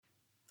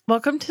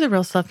Welcome to the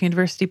Real Self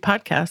University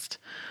podcast.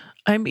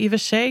 I'm Eva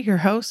Shea, your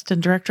host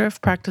and Director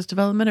of Practice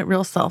Development at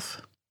Real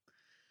Self.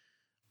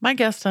 My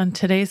guest on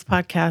today's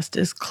podcast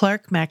is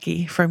Clark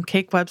Mackey from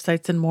Cake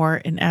Websites and More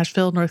in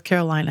Asheville, North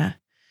Carolina.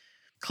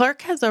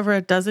 Clark has over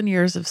a dozen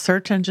years of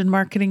search engine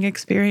marketing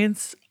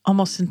experience,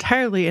 almost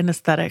entirely in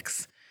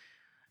aesthetics.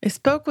 I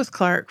spoke with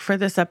Clark for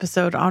this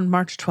episode on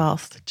March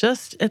 12th,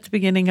 just at the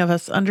beginning of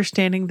us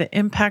understanding the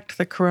impact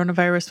the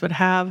coronavirus would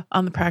have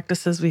on the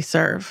practices we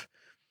serve.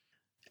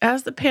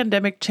 As the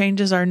pandemic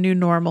changes our new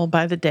normal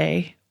by the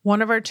day,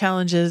 one of our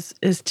challenges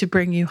is to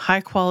bring you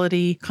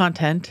high-quality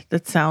content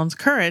that sounds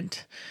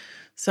current.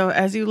 So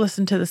as you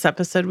listen to this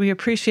episode, we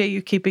appreciate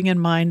you keeping in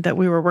mind that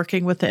we were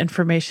working with the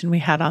information we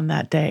had on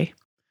that day.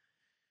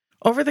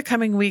 Over the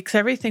coming weeks,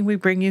 everything we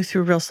bring you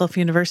through Real Self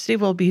University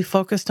will be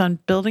focused on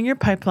building your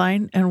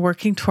pipeline and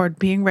working toward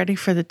being ready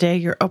for the day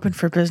you're open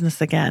for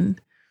business again.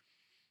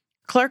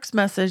 Clark's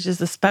message is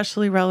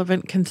especially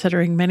relevant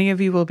considering many of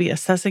you will be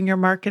assessing your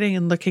marketing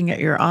and looking at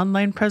your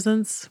online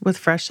presence with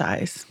fresh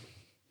eyes.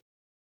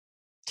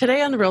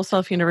 Today on the Real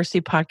Self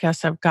University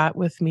podcast, I've got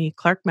with me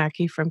Clark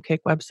Mackey from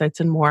Cake Websites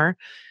and More,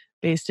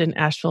 based in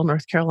Asheville,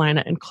 North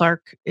Carolina. And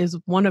Clark is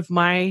one of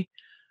my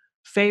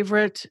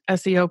favorite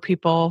SEO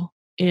people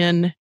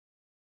in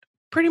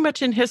pretty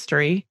much in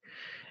history.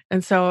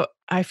 And so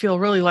I feel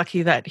really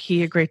lucky that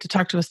he agreed to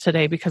talk to us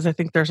today because I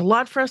think there's a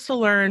lot for us to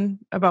learn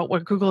about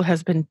what Google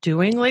has been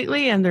doing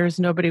lately, and there's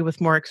nobody with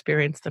more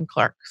experience than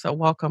Clark. So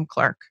welcome,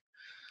 Clark.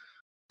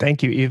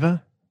 Thank you,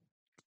 Eva.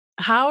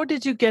 How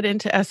did you get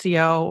into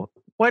SEO?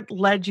 What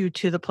led you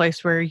to the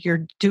place where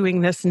you're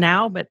doing this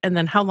now? And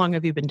then how long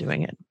have you been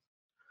doing it?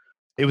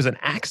 It was an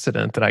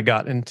accident that I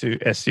got into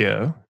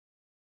SEO.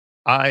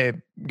 I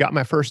got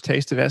my first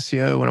taste of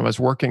SEO when I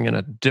was working in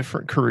a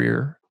different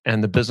career,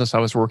 and the business I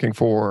was working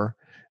for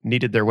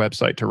needed their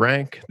website to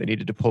rank. They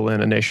needed to pull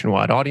in a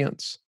nationwide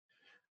audience.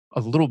 A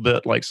little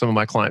bit like some of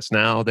my clients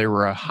now, they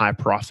were a high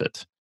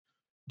profit,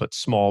 but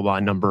small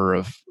by number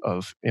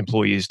of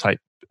employees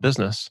type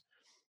business.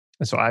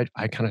 And so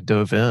I kind of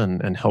dove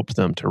in and helped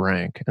them to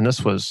rank. And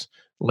this was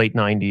late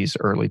 90s,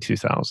 early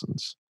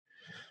 2000s.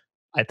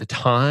 At the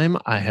time,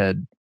 I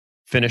had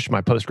finished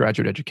my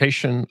postgraduate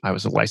education. I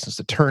was a licensed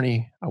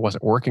attorney. I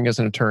wasn't working as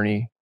an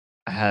attorney.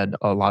 I had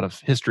a lot of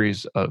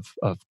histories of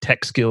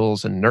tech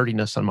skills and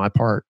nerdiness on my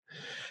part.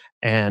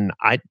 And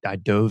I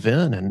dove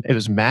in, and it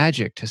was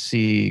magic to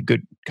see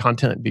good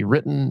content be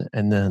written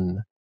and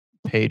then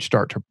page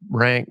start to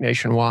rank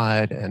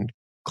nationwide and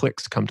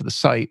clicks come to the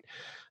site.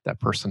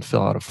 That person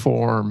fill out a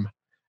form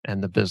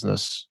and the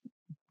business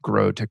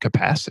grow to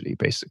capacity,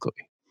 basically.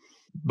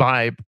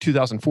 By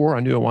 2004, I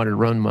knew I wanted to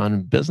run my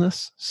own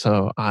business.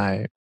 So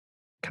I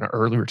kind of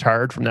early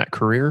retired from that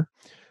career.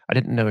 I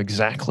didn't know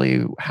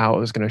exactly how it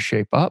was going to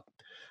shape up.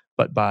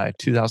 But by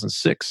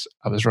 2006,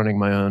 I was running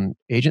my own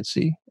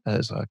agency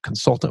as a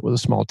consultant with a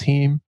small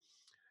team.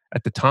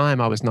 At the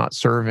time, I was not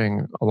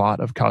serving a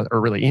lot of,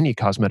 or really any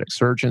cosmetic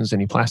surgeons,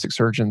 any plastic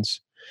surgeons.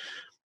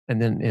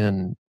 And then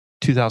in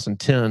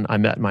 2010, I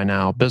met my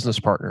now business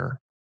partner,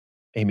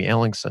 Amy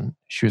Ellingson.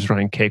 She was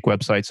running Cake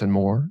Websites and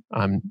More.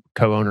 I'm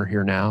co-owner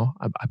here now.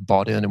 I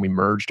bought in and we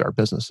merged our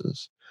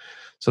businesses.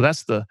 So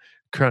that's the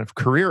kind of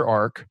career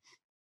arc.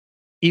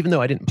 Even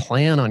though I didn't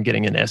plan on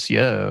getting an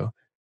SEO,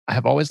 I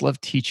have always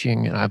loved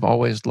teaching and I've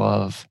always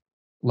loved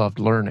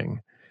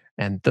learning.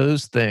 And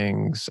those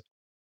things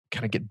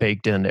kind of get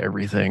baked into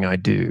everything I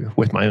do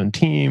with my own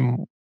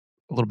team,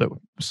 a little bit,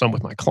 some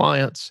with my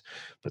clients,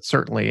 but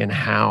certainly in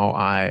how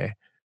I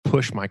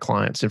push my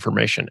clients'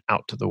 information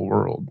out to the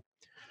world.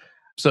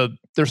 So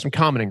there's some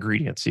common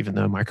ingredients, even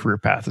though my career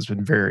path has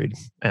been varied.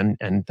 And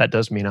that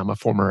does mean I'm a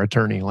former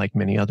attorney like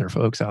many other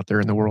folks out there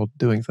in the world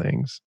doing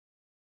things.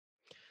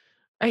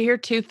 I hear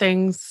two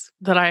things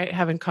that I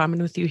have in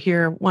common with you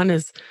here. One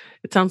is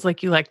it sounds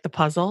like you like the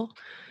puzzle.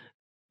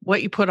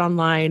 What you put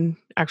online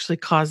actually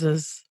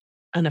causes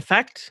an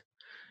effect.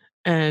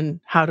 And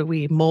how do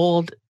we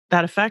mold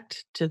that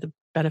effect to the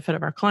benefit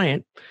of our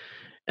client?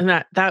 And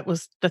that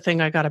was the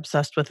thing I got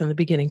obsessed with in the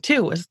beginning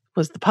too,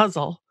 was the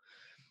puzzle.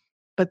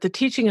 But the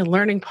teaching and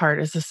learning part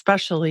is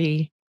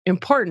especially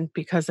important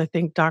because I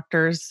think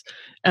doctors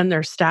and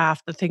their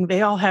staff, the thing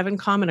they all have in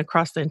common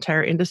across the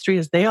entire industry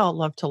is they all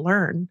love to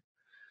learn.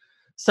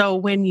 So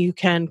when you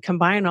can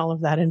combine all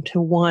of that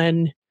into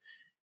one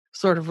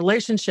sort of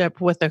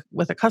relationship with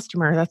a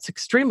customer, that's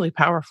extremely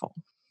powerful.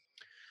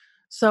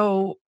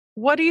 So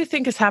what do you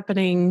think is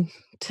happening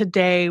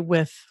today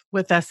with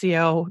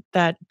SEO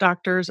that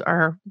doctors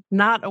are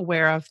not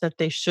aware of that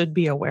they should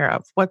be aware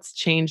of? What's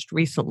changed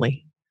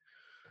recently?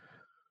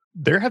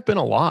 There have been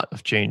a lot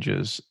of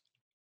changes.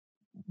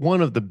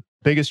 One of the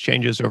biggest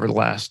changes over the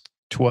last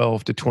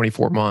 12 to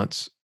 24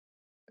 months,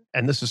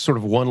 and this is sort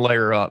of one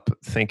layer up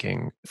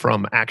thinking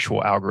from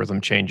actual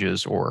algorithm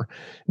changes or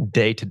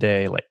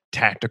day-to-day like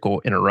tactical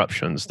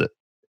interruptions that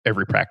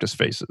every practice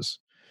faces.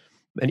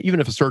 And even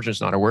if a surgeon's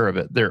not aware of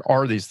it, there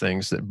are these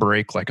things that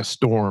break like a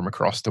storm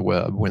across the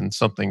web when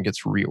something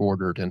gets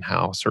reordered in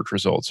how search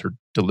results are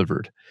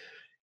delivered.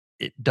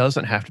 it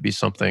doesn't have to be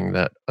something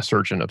that a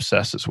surgeon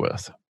obsesses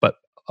with. But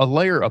a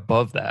layer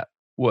above that,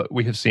 what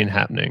we have seen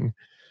happening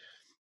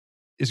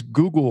is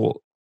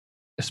Google,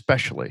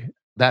 especially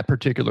that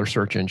particular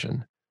search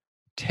engine,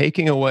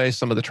 taking away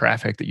some of the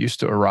traffic that used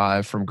to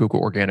arrive from Google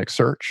organic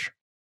search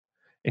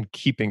and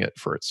keeping it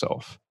for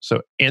itself.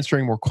 So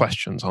answering more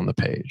questions on the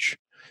page,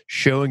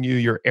 showing you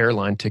your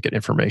airline ticket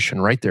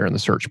information right there in the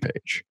search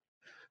page.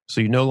 So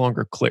you no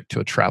longer click to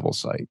a travel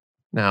site.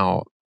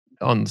 Now,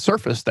 on the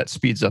surface, that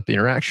speeds up the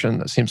interaction.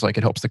 That seems like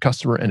it helps the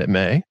customer, and it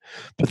may.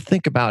 But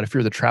think about if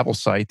you're the travel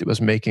site that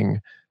was making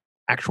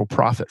actual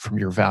profit from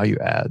your value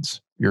ads,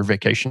 your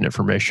vacation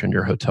information,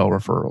 your hotel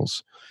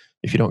referrals.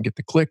 If you don't get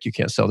the click, you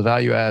can't sell the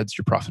value ads,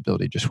 your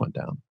profitability just went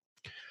down.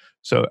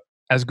 So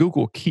as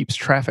Google keeps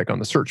traffic on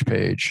the search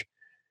page,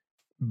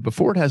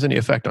 before it has any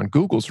effect on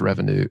Google's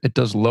revenue, it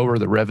does lower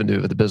the revenue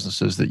of the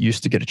businesses that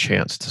used to get a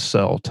chance to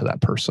sell to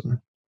that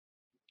person.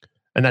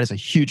 And that is a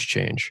huge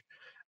change.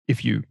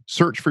 If you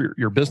search for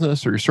your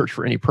business or you search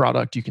for any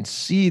product, you can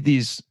see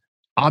these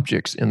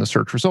objects in the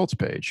search results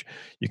page.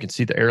 You can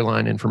see the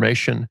airline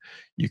information.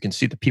 You can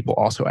see that people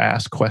also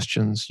ask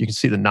questions. You can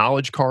see the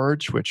knowledge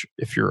cards, which,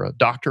 if you're a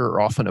doctor,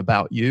 are often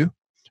about you.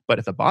 But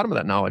at the bottom of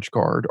that knowledge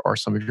card are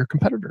some of your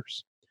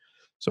competitors.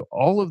 So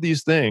all of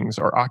these things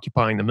are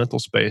occupying the mental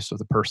space of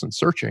the person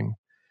searching,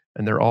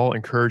 and they're all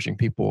encouraging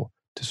people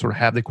to sort of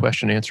have the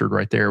question answered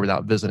right there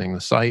without visiting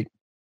the site.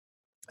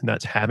 And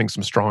that's having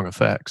some strong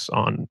effects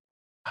on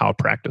how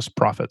practice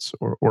profits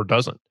or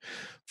doesn't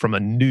from a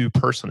new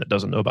person that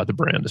doesn't know about the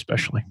brand,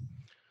 especially.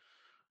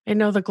 I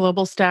know the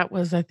global stat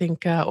was, I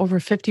think,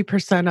 over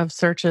 50% of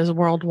searches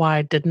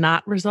worldwide did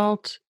not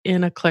result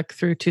in a click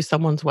through to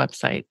someone's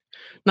website,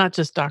 not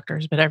just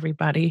doctors, but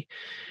everybody.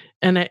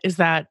 And is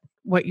that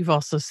what you've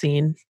also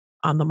seen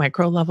on the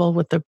micro level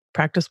with the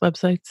practice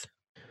websites?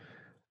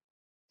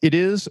 It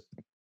is.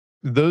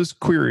 Those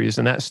queries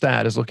and that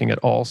stat is looking at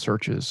all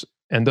searches.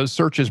 And those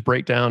searches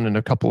break down in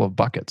a couple of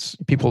buckets.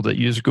 People that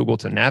use Google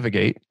to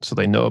navigate, so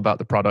they know about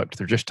the product,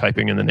 they're just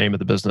typing in the name of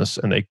the business,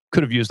 and they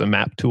could have used a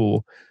map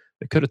tool.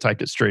 They could have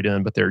typed it straight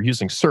in, but they're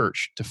using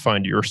search to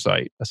find your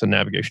site. That's a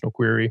navigational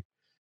query.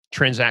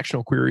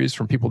 Transactional queries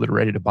from people that are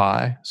ready to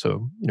buy.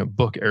 So,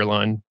 book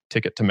airline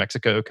ticket to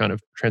Mexico kind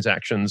of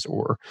transactions,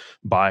 or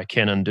buy a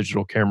Canon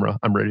digital camera.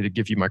 I'm ready to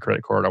give you my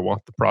credit card. I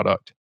want the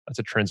product. That's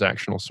a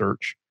transactional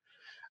search.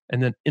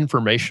 And then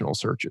informational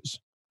searches.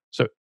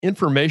 So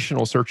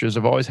informational searches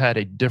have always had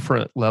a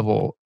different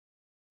level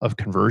of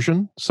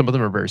conversion. Some of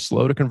them are very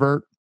slow to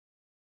convert,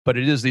 but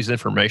it is these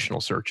informational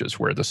searches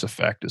where this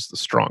effect is the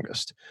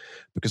strongest.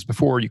 Because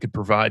before you could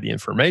provide the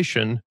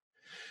information,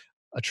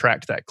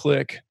 attract that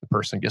click, the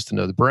person gets to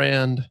know the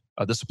brand.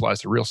 This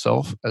applies to Real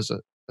Self as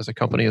a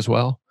company as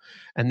well.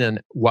 And then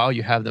while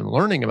you have them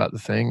learning about the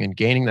thing and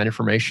gaining that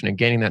information and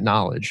gaining that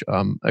knowledge,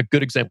 a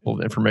good example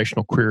of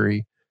informational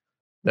query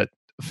that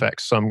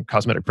affects some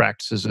cosmetic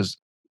practices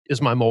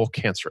is my mole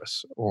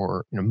cancerous,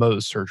 or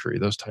Mohs surgery,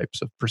 those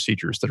types of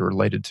procedures that are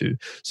related to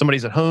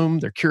somebody's at home,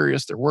 they're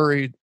curious, they're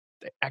worried,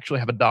 they actually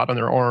have a dot on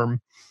their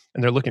arm,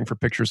 and they're looking for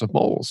pictures of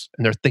moles,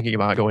 and they're thinking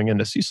about going in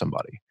to see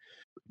somebody.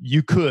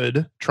 You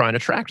could try and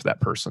attract that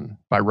person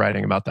by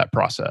writing about that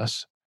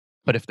process,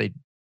 but if they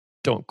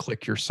don't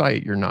click your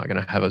site, you're not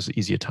going to have as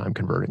easy a time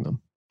converting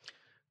them.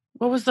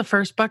 What was the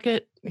first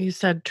bucket? You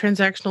said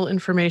transactional,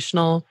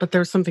 informational, but there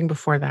was something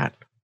before that.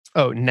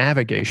 Oh,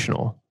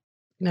 navigational.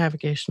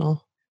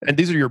 Navigational, And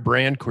these are your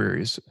brand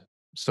queries.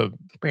 So,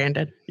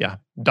 branded. yeah,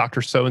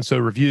 Dr. So-and-so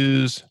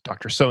reviews,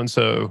 Dr.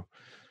 So-and-so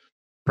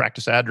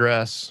practice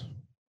address,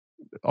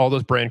 all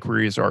those brand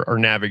queries are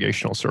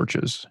navigational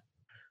searches.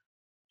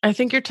 I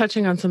think you're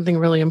touching on something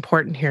really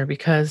important here,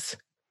 because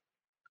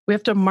we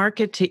have to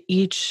market to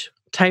each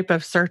type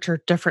of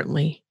searcher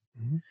differently.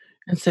 Mm-hmm.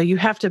 And so you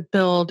have to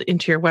build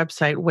into your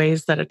website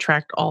ways that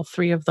attract all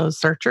three of those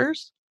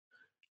searchers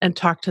and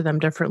talk to them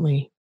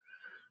differently.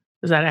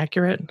 Is that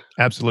accurate?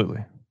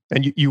 Absolutely.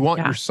 And you want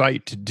Yeah. your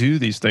site to do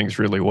these things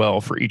really well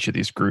for each of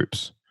these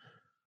groups.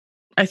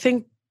 I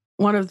think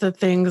one of the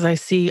things I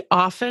see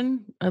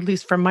often, at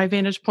least from my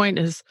vantage point,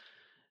 is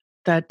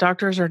that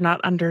doctors are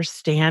not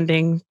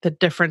understanding the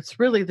difference,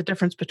 really the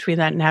difference between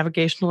that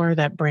navigational or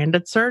that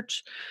branded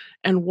search,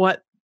 and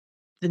what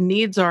the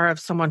needs are of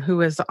someone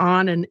who is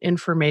on an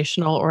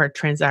informational or a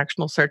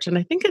transactional search. And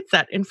I think it's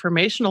that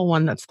informational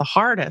one that's the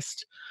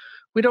hardest.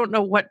 We don't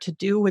know what to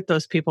do with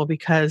those people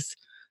because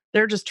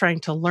they're just trying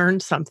to learn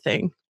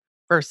something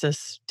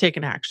versus take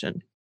an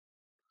action.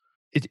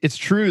 It's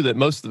true that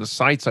most of the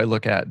sites I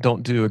look at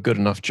don't do a good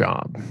enough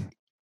job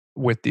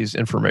with these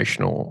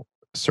informational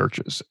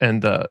searches.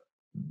 And the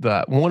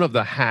one of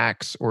the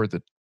hacks, or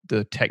the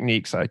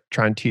techniques I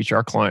try and teach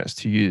our clients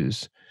to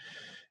use,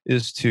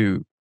 is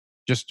to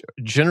just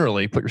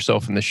generally put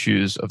yourself in the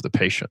shoes of the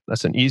patient.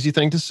 That's an easy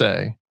thing to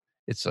say.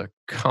 It's a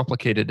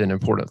complicated and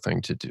important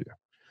thing to do.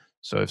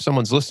 So if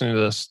someone's listening to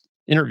this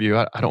interview,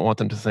 I don't want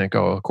them to think,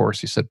 oh, of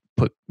course, he said,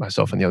 put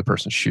myself in the other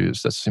person's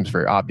shoes. That seems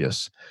very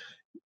obvious.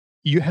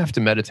 You have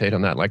to meditate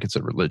on that like it's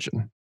a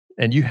religion.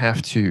 And you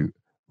have to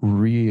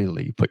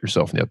really put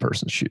yourself in the other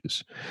person's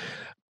shoes.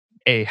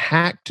 A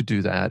hack to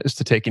do that is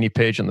to take any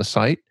page on the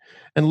site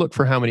and look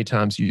for how many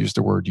times you use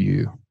the word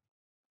you.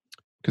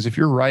 Because if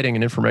you're writing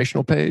an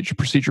informational page, a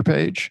procedure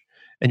page,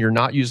 and you're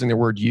not using the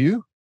word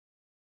you,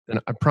 then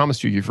I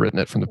promise you've written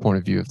it from the point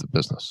of view of the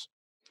business.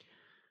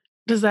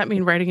 Does that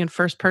mean writing in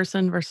first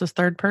person versus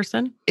third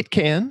person? It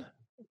can.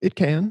 It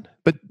can.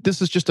 But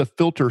this is just a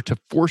filter to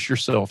force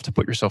yourself to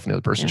put yourself in the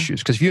other person's Yeah.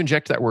 shoes. Because if you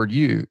inject that word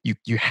you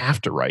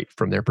have to write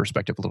from their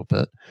perspective a little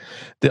bit.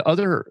 The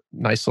other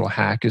nice little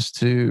hack is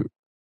to,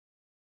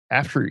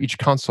 after each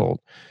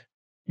consult,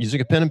 using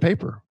a pen and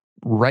paper,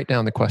 write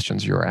down the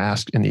questions you were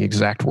asked in the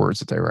exact words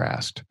that they were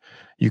asked.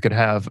 You could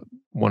have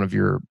one of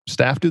your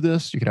staff do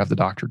this. You could have the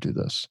doctor do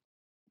this.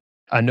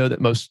 I know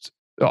that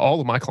all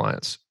of my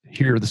clients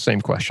hear the same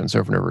questions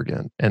over and over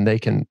again, and they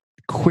can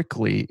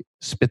quickly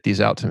spit these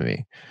out to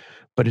me.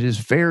 But it is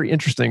very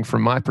interesting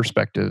from my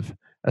perspective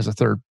as a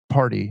third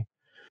party,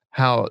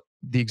 how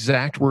the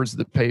exact words of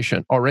the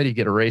patient already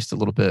get erased a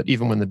little bit,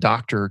 even when the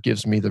doctor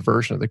gives me the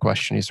version of the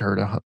question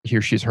he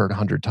or she's heard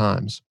 100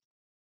 times.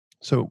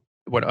 So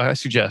what I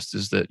suggest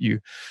is that you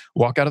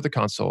walk out of the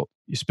consult,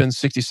 you spend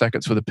 60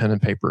 seconds with a pen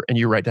and paper, and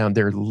you write down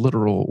their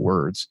literal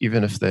words.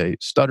 Even if they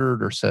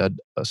stuttered or said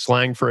a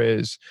slang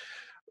phrase,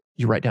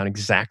 you write down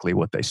exactly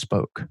what they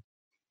spoke.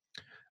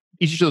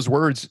 Each of those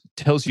words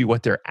tells you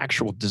what their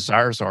actual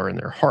desires are in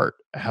their heart,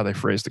 how they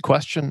phrase the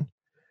question,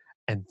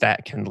 and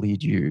that can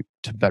lead you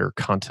to better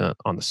content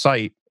on the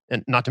site,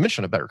 and not to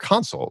mention a better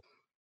consult.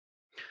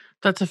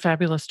 That's a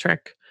fabulous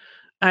trick.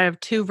 I have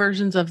two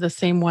versions of the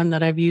same one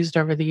that I've used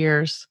over the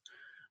years.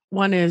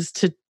 One is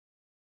to,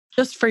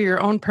 just for your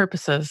own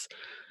purposes,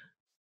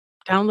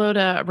 download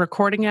a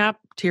recording app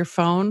to your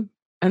phone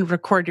and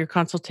record your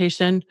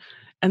consultation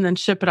and then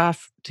ship it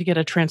off to get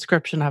a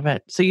transcription of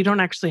it. So you don't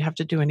actually have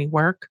to do any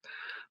work,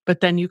 but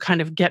then you kind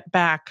of get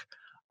back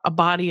a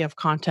body of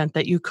content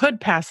that you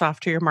could pass off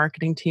to your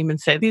marketing team and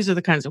say, these are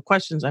the kinds of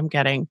questions I'm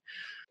getting.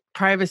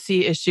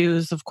 Privacy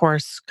issues, of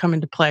course, come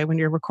into play when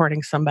you're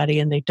recording somebody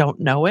and they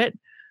don't know it.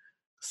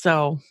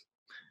 So,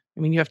 I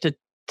mean, you have to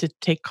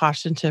take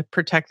caution to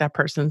protect that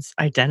person's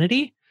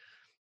identity.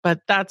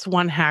 But that's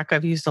one hack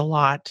I've used a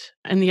lot.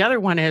 And the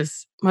other one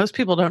is, most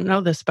people don't know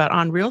this, but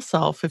on Real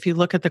Self, if you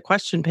look at the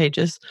question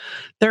pages,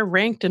 they're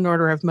ranked in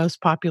order of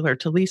most popular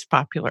to least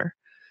popular.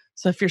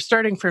 So if you're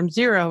starting from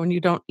zero and you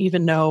don't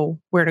even know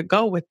where to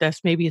go with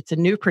this, maybe it's a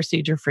new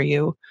procedure for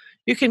you,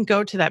 you can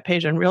go to that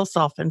page on Real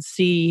Self and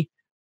see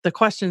the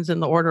questions in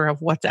the order of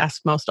what's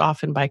asked most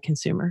often by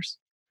consumers.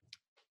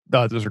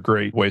 Those are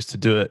great ways to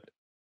do it.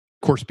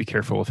 Of course, be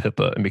careful of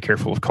HIPAA and be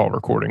careful of call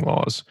recording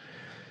laws.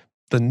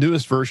 The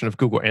newest version of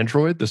Google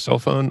Android, the cell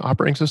phone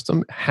operating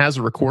system, has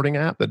a recording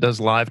app that does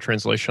live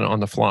translation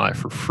on the fly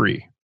for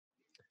free.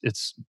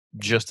 It's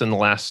just in the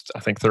last, I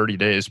think, 30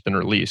 days been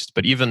released.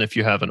 But even if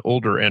you have an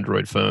older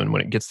Android phone,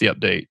 when it gets the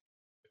update,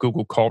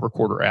 Google Call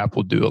Recorder app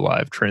will do a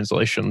live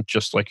translation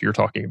just like you're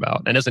talking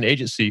about. And as an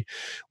agency,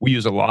 we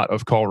use a lot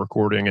of call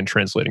recording and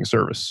translating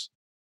service.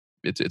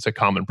 It's a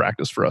common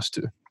practice for us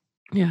too.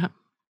 Yeah.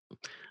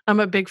 I'm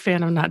a big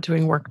fan of not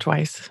doing work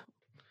twice.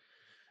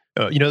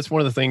 It's one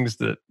of the things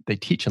that they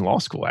teach in law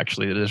school,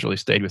 actually, that has really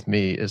stayed with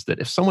me, is that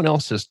if someone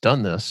else has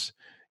done this,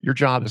 your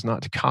job is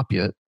not to copy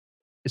it,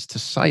 it's to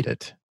cite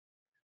it.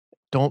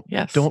 Don't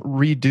Yes.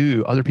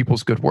 redo other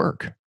people's good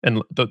work.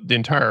 And the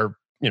entire,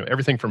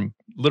 everything from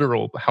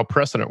literal how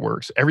precedent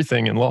works,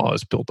 everything in law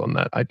is built on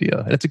that idea.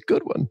 And it's a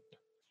good one.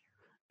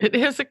 It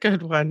is a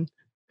good one.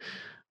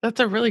 That's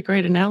a really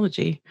great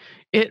analogy.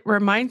 It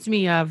reminds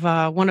me of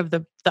one of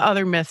the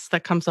other myths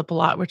that comes up a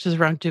lot, which is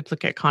around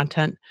duplicate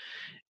content.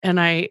 And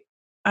I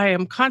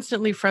am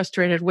constantly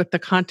frustrated with the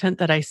content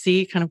that I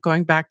see, kind of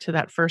going back to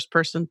that first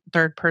person,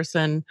 third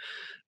person,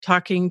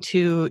 talking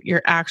to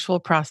your actual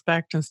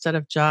prospect instead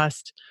of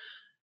just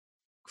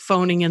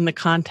phoning in the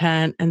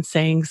content and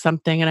saying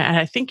something. And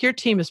I think your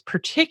team is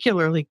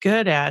particularly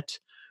good at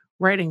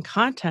writing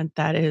content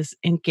that is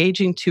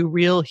engaging to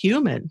real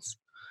humans.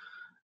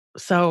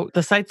 So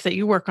the sites that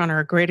you work on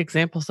are great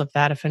examples of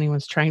that if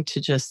anyone's trying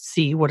to just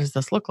see what does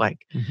this look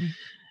like. Mhm.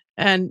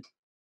 And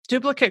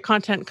duplicate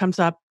content comes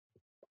up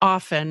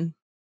often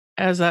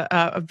as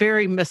a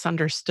very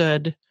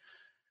misunderstood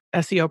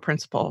SEO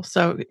principle.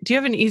 So do you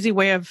have an easy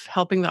way of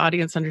helping the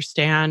audience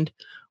understand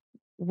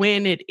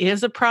when it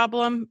is a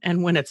problem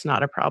and when it's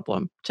not a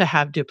problem to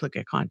have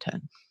duplicate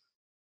content?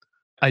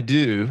 I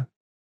do.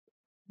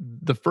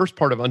 The first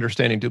part of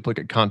understanding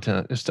duplicate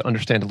content is to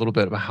understand a little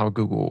bit about how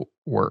Google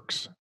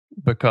works,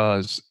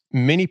 because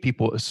many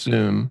people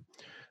assume,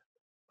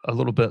 a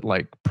little bit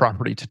like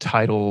property to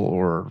title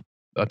or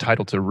a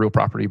title to real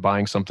property,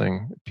 buying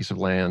something, a piece of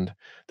land,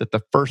 that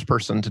the first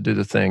person to do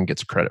the thing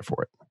gets credit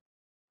for it.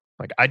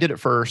 Like, I did it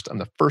first. I'm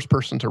the first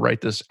person to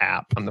write this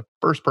app. I'm the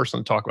first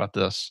person to talk about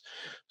this.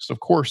 So, of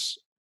course,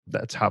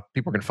 that's how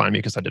people are going to find me,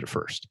 because I did it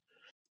first.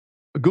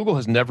 But Google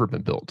has never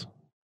been built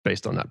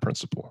based on that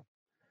principle.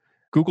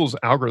 Google's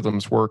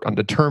algorithms work on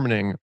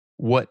determining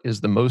what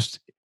is the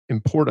most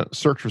important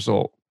search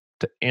result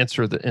to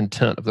answer the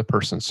intent of the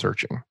person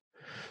searching.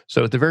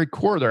 So at the very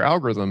core of their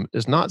algorithm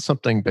is not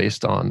something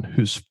based on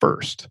who's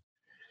first.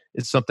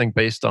 It's something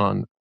based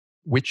on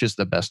which is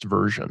the best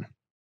version.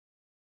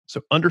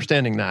 So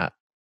understanding that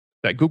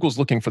Google's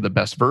looking for the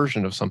best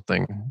version of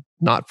something,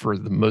 not for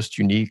the most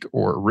unique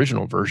or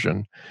original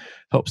version,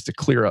 helps to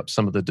clear up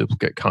some of the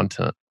duplicate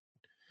content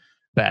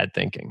bad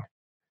thinking.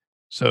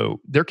 So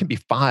there can be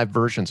 5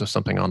 versions of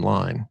something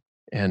online,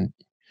 and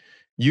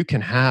you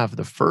can have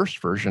the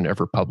first version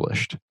ever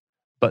published,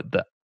 but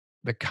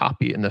the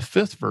copy in the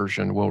 5th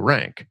version will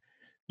rank.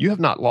 You have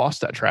not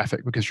lost that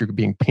traffic because you're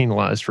being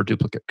penalized for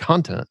duplicate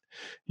content.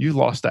 You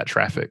lost that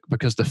traffic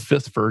because the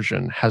 5th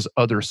version has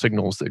other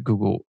signals that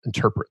Google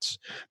interprets.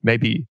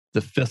 Maybe the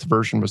 5th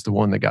version was the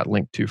one that got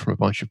linked to from a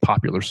bunch of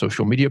popular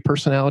social media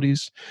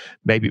personalities.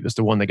 Maybe it was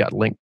the one that got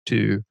linked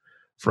to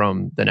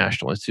from the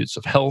National Institutes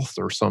of Health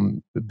or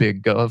some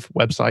big gov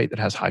website that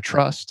has high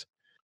trust.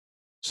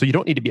 So you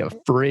don't need to be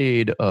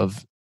afraid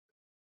of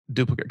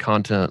duplicate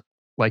content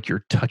like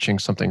you're touching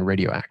something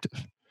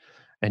radioactive.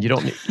 And you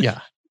don't need, yeah.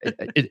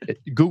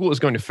 Google is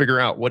going to figure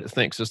out what it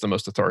thinks is the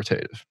most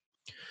authoritative.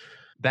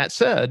 That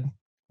said,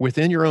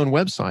 within your own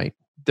website,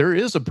 there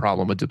is a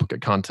problem with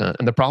duplicate content,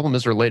 and the problem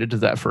is related to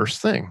that first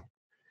thing.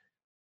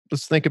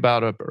 Let's think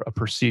about a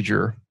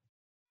procedure.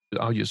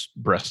 I'll use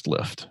breast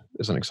lift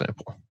as an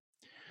example.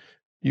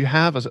 You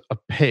have a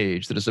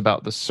page that is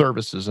about the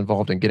services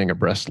involved in getting a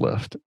breast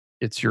lift.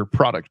 It's your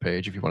product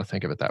page, if you want to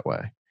think of it that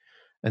way.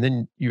 And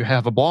then you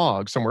have a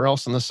blog somewhere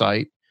else on the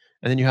site,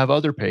 and then you have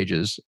other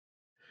pages.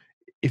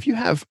 If you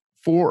have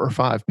 4 or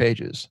 5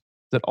 pages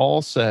that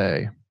all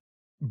say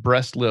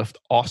breast lift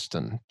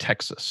Austin,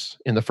 Texas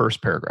in the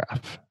first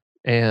paragraph,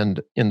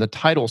 and in the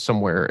title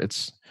somewhere,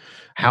 it's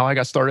how I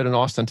got started in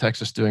Austin,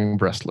 Texas doing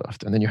breast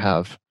lift. And then you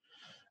have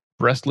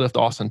breast lift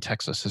Austin,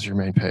 Texas as your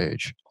main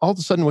page. All of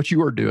a sudden, what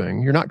you are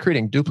doing, you're not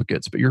creating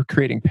duplicates, but you're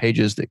creating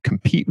pages that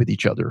compete with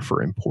each other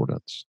for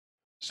importance.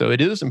 So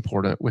it is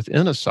important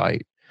within a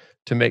site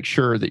to make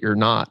sure that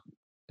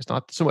it's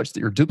not so much that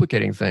you're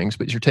duplicating things,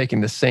 but you're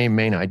taking the same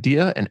main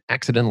idea and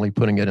accidentally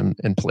putting it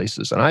in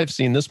places. And I've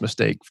seen this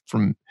mistake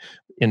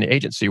in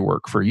agency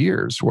work for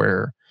years,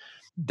 where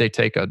they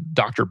take a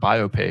doctor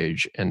bio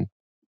page and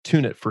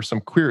tune it for some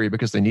query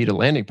because they need a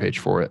landing page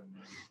for it.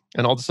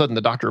 And all of a sudden,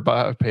 the doctor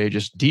bio page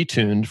is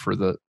detuned for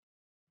the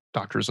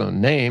doctor's own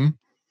name.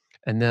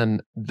 And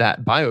then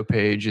that bio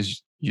page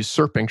is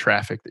usurping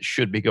traffic that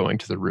should be going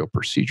to the real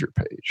procedure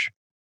page.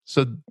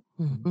 So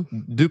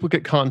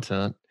duplicate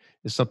content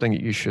is something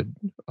that you should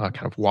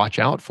kind of watch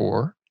out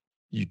for.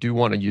 You do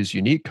want to use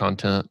unique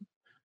content,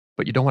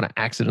 but you don't want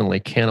to accidentally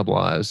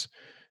cannibalize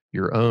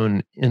your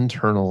own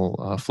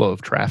internal flow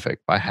of traffic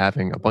by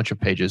having a bunch of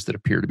pages that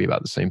appear to be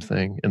about the same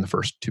thing in the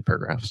first 2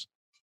 paragraphs.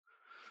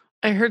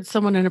 I heard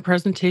someone in a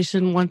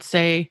presentation once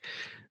say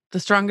the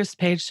strongest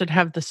page should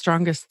have the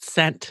strongest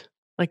scent.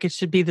 Like it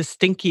should be the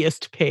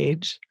stinkiest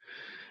page.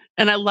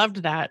 And I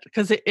loved that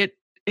because it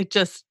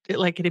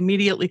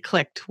immediately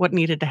clicked what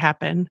needed to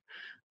happen.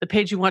 The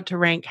page you want to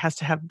rank has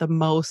to have the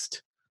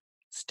most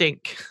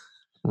stink.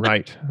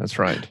 Right. That's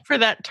right. For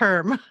that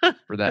term.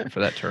 for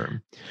that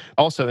term.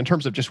 Also, in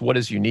terms of just what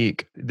is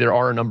unique, there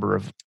are a number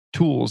of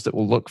tools that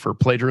will look for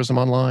plagiarism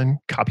online,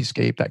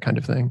 Copyscape, that kind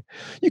of thing.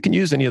 You can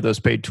use any of those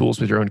paid tools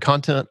with your own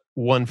content.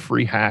 One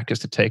free hack is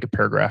to take a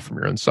paragraph from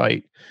your own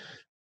site,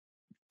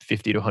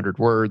 50 to 100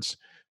 words,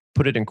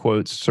 put it in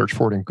quotes, search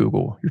for it in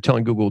Google. You're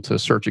telling Google to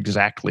search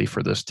exactly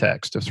for this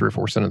text of 3 or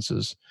 4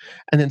 sentences,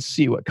 and then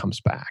see what comes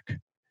back.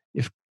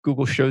 If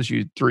Google shows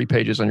you 3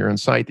 pages on your own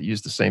site that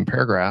use the same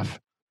paragraph,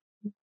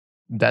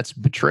 that's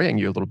betraying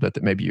you a little bit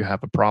that maybe you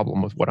have a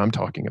problem with what I'm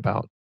talking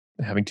about,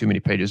 having too many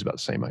pages about the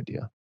same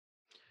idea.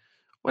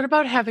 What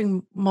about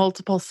having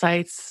multiple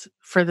sites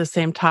for the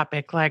same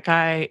topic?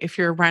 If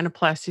you're a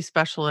rhinoplasty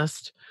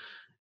specialist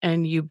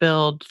and you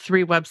build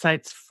 3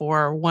 websites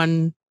for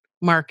one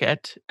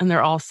market and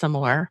they're all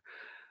similar,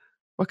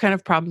 what kind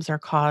of problems are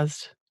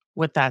caused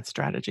with that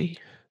strategy?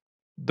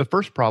 The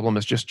first problem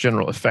is just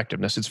general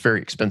effectiveness. It's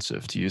very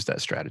expensive to use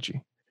that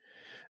strategy.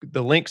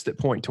 The links that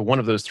point to one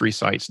of those 3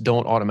 sites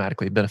don't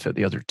automatically benefit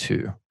the other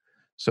 2.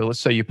 So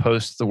let's say you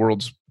post the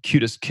world's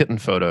cutest kitten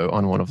photo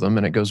on one of them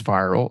and it goes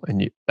viral,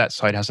 and that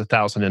site has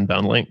 1,000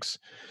 inbound links,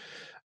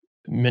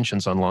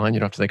 mentions online.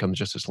 You don't have to think of them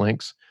just as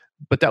links.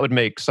 But that would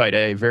make site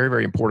A very,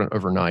 very important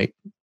overnight.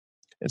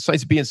 And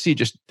sites B and C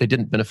they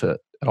didn't benefit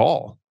at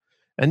all.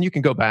 And you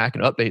can go back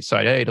and update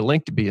site A to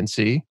link to B and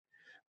C.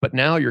 But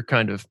now you're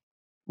kind of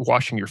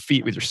washing your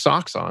feet with your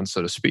socks on,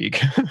 so to speak,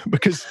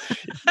 because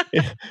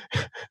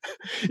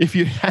if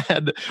you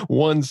had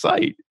one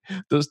site,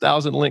 those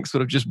 1,000 links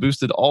would have just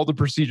boosted all the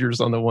procedures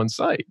on the one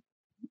site.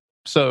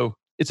 So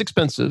it's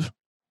expensive.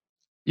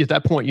 At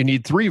that point, you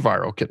need 3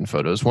 viral kitten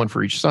photos, 1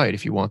 for each site,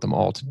 if you want them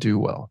all to do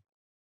well.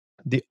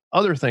 The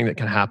other thing that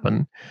can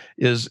happen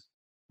is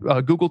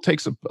Google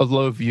takes a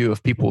low view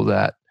of people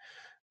that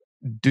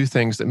do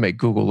things that make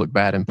Google look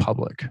bad in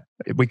public.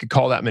 We could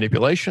call that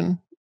manipulation.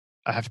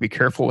 I have to be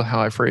careful with how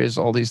I phrase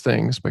all these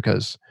things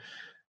because,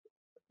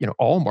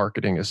 all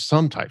marketing is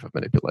some type of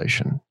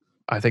manipulation.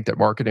 I think that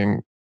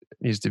marketing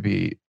needs to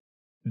be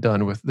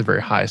done with the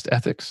very highest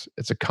ethics.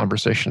 It's a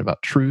conversation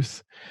about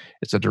truth.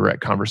 It's a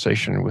direct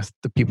conversation with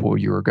the people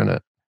you are going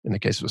to, in the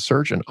case of a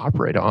surgeon,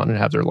 operate on and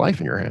have their life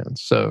in your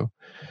hands. So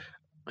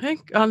I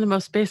think on the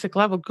most basic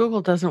level,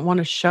 Google doesn't want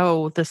to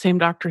show the same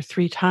doctor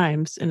 3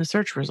 times in a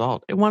search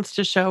result. It wants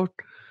to show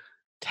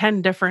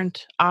 10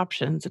 different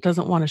options. It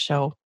doesn't want to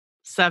show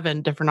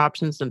 7 different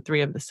options and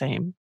 3 of the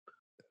same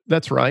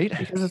that's right.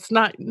 because it's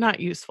not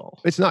useful.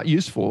 It's not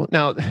useful.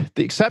 Now,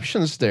 the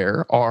exceptions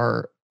there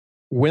are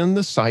when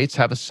the sites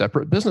have a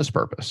separate business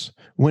purpose,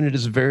 when it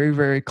is very,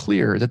 very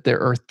clear that there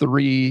are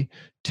 3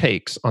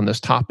 takes on this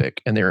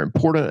topic and they're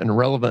important and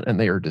relevant and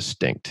they are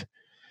distinct.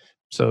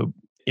 So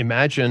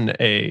imagine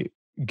a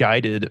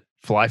guided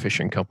fly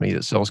fishing company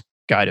that sells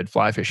guided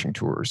fly fishing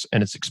tours,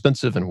 and it's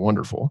expensive and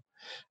wonderful.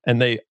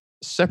 And they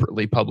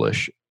separately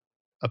publish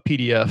a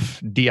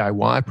PDF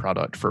DIY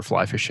product for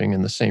fly fishing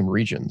in the same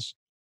regions.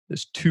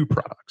 There's 2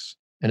 products,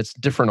 and it's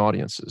different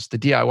audiences. The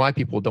DIY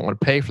people don't want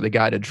to pay for the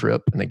guided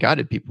trip, and the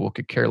guided people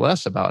could care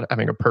less about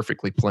having a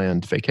perfectly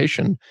planned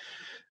vacation.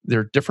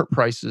 They're different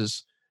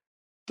prices.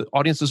 The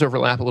audiences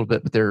overlap a little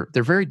bit, but they're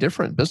very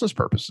different business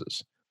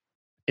purposes.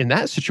 In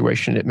that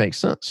situation, it makes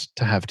sense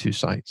to have 2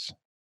 sites.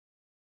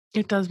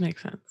 It does make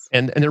sense.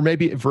 And there may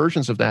be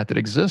versions of that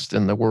exist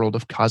in the world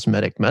of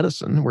cosmetic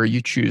medicine where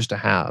you choose to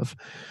have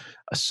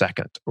a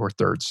second or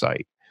third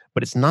site.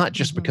 But it's not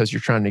just because you're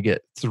trying to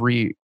get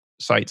 3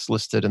 sites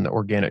listed in the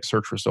organic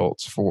search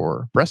results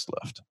for breast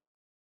lift.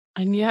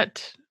 And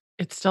yet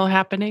it's still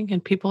happening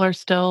and people are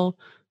still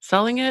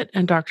selling it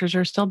and doctors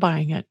are still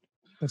buying it.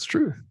 That's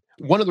true.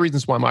 One of the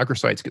reasons why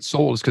microsites get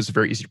sold is because it's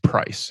very easy to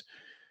price.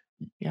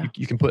 Yeah.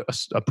 You can put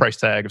a price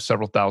tag of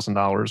several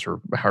 $1,000s or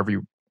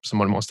however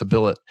someone wants to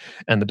bill it,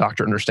 and the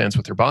doctor understands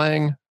what they're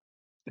buying.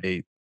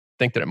 They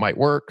think that it might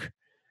work,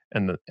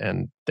 and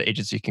the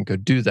agency can go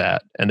do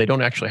that, and they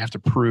don't actually have to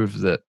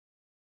prove that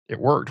it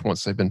worked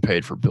once they've been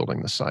paid for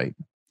building the site.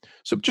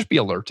 So just be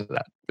alert to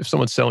that. If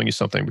someone's selling you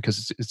something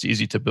because it's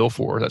easy to bill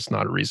for, that's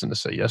not a reason to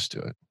say yes to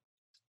it.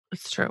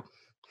 It's true.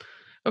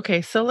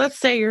 Okay, so let's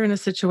say you're in a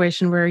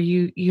situation where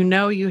you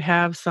know you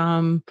have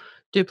some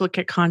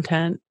duplicate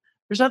content.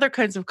 There's other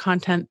kinds of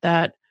content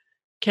that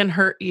can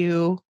hurt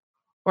you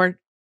or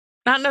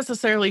not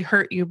necessarily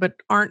hurt you, but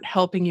aren't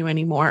helping you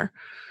anymore.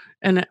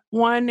 And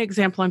one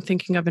example I'm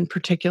thinking of in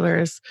particular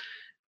is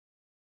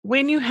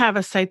when you have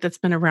a site that's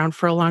been around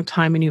for a long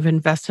time and you've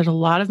invested a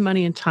lot of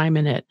money and time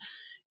in it,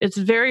 it's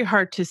very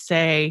hard to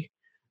say,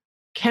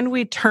 can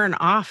we turn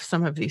off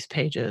some of these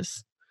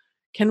pages?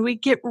 Can we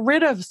get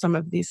rid of some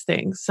of these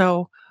things?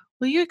 So,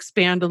 will you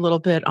expand a little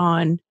bit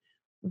on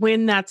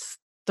when that's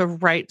the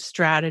right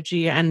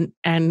strategy? And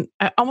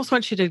I almost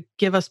want you to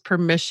give us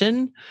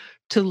permission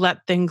to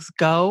let things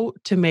go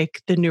to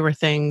make the newer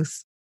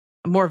things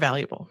more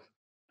valuable.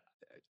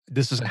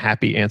 This is a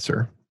happy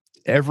answer.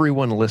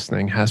 Everyone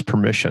listening has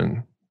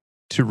permission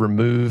to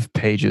remove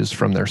pages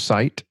from their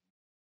site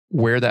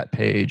where that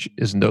page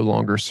is no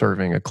longer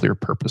serving a clear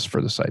purpose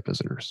for the site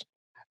visitors.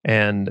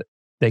 And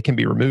they can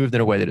be removed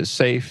in a way that is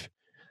safe,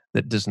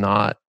 that does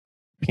not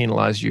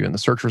penalize you in the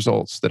search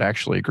results, that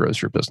actually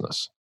grows your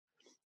business.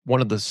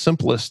 One of the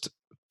simplest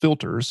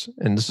filters,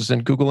 and this is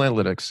in Google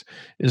Analytics,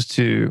 is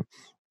to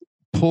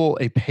pull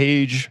a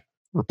page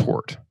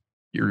report.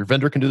 Your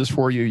vendor can do this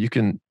for you. You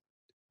can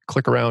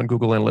click around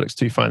Google Analytics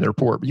till you find the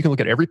report. But you can look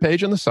at every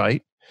page on the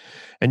site,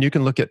 and you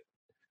can look at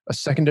a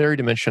secondary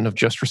dimension of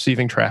just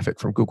receiving traffic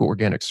from Google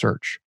Organic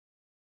Search.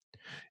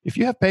 If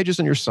you have pages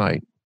on your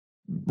site,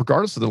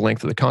 regardless of the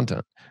length of the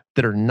content,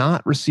 that are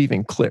not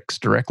receiving clicks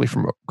directly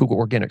from Google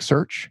Organic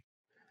Search,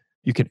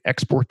 you can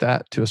export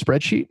that to a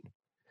spreadsheet,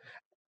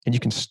 and you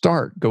can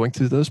start going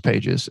through those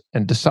pages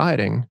and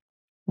deciding,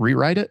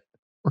 rewrite it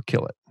or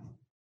kill it.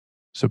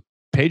 So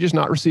pages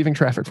not receiving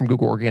traffic from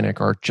Google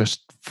Organic are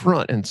just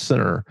front and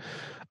center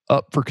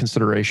up for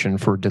consideration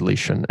for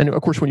deletion. And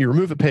of course, when you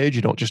remove a page,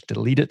 you don't just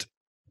delete it.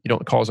 You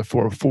don't cause a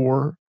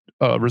 404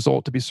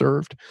 result to be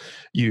served.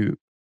 You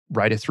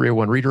write a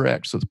 301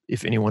 redirect. So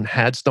if anyone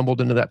had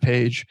stumbled into that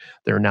page,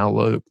 they're now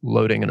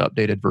loading an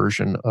updated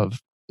version of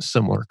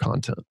similar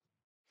content.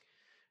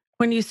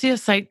 When you see a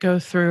site go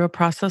through a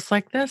process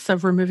like this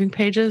of removing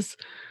pages,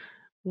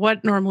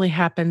 what normally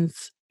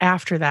happens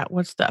after that?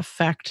 What's the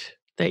effect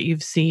that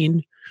you've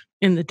seen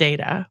in the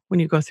data when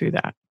you go through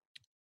that?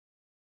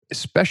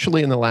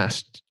 Especially in the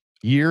last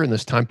year, in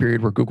this time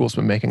period where Google's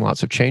been making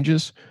lots of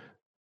changes,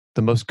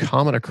 the most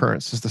common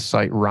occurrence is the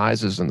site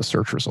rises in the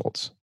search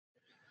results.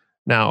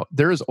 Now,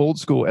 there is old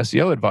school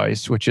SEO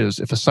advice, which is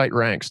if a site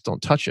ranks,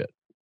 don't touch it.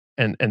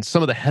 And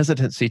some of the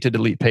hesitancy to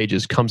delete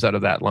pages comes out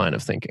of that line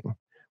of thinking,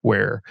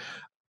 where,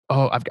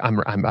 oh,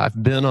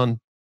 I've been on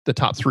the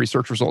top 3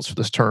 search results for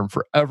this term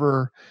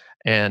forever.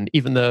 And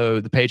even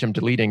though the page I'm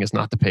deleting is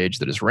not the page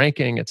that is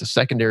ranking, it's a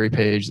secondary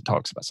page that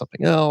talks about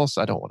something else.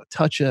 I don't want to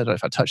touch it.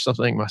 If I touch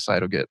something, my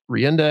site will get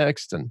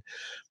reindexed. And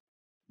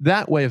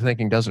that way of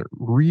thinking doesn't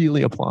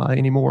really apply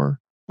anymore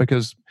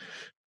because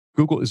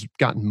Google has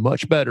gotten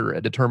much better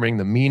at determining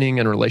the meaning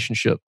and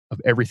relationship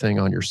of everything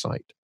on your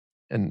site.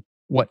 And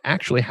what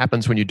actually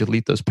happens when you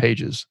delete those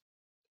pages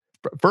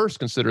first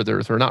consider that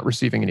if they're not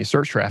receiving any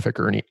search traffic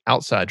or any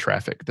outside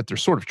traffic, that they're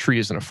sort of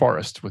trees in a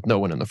forest with no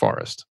one in the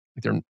forest.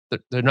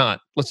 They're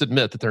not, let's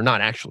admit that they're not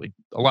actually,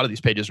 a lot of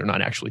these pages are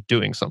not actually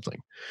doing something.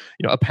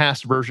 A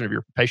past version of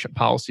your patient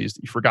policies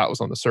that you forgot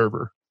was on the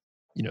server,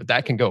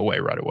 that can go away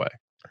right away.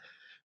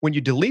 When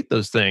you delete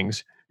those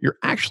things, you're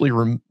actually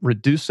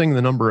reducing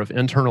the number of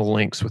internal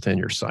links within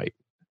your site.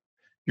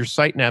 Your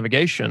site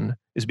navigation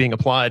is being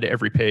applied to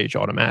every page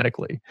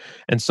automatically.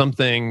 And some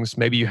things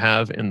maybe you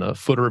have in the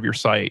footer of your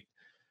site,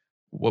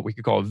 what we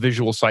could call a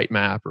visual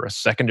sitemap or a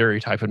secondary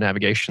type of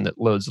navigation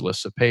that loads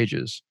lists of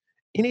pages.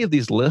 Any of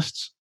these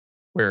lists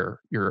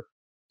where your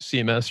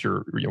CMS,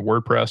 your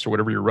WordPress or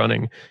whatever you're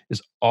running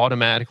is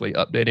automatically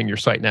updating your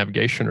site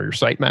navigation or your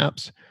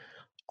sitemaps,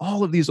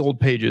 all of these old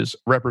pages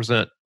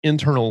represent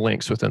internal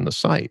links within the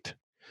site.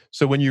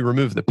 So when you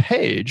remove the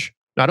page,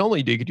 not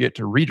only do you get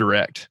to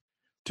redirect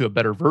to a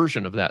better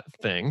version of that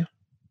thing,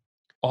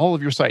 all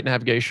of your site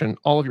navigation,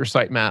 all of your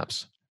site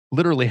maps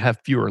literally have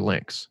fewer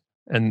links.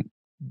 And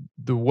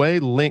the way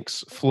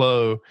links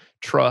flow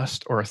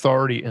trust or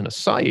authority in a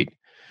site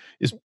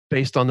is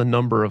based on the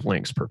number of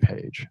links per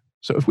page.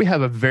 So if we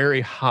have a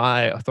very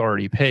high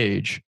authority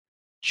page,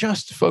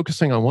 just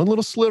focusing on one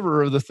little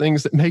sliver of the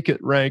things that make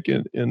it rank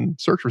in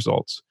search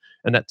results,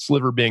 and that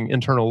sliver being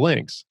internal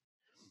links,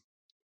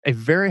 a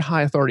very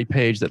high authority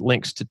page that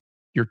links to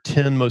your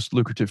 10 most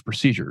lucrative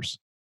procedures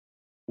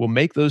will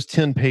make those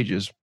 10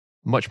 pages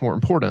much more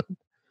important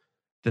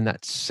than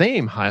that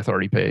same high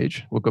authority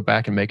page. We'll go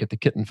back and make it the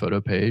kitten photo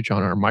page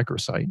on our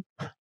microsite.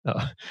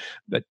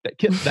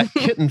 That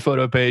kitten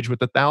photo page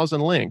with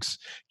 1,000 links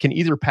can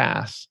either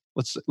pass.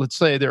 Let's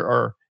say there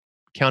are,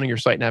 counting your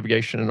site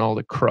navigation and all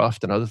the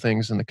cruft and other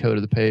things in the code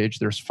of the page,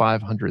 there's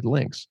 500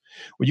 links.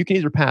 Well, you can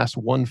either pass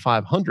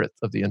 1/500th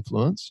of the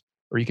influence,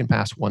 or you can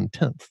pass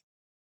 1/10th.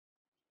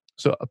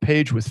 So a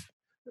page with,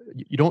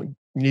 you don't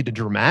need to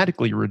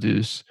dramatically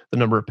reduce the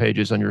number of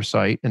pages on your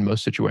site in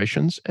most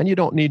situations, and you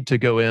don't need to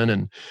go in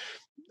and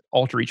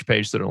alter each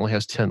page so that it only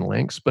has 10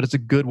 links, but it's a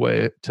good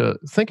way to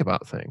think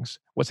about things.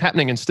 What's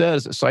happening instead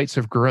is that sites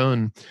have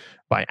grown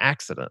by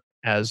accident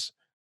as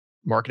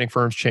marketing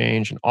firms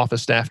changed and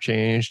office staff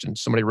changed, and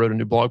somebody wrote a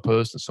new blog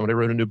post and somebody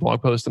wrote a new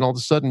blog post, and all of a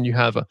sudden you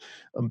have a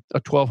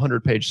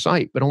 1,200 page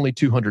site, but only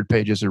 200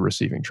 pages are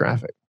receiving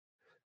traffic.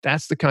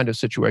 That's the kind of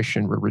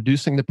situation where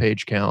reducing the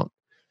page count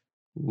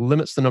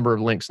limits the number of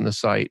links in the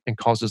site and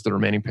causes the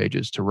remaining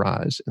pages to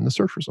rise in the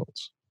search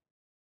results.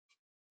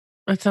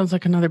 That sounds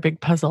like another big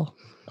puzzle.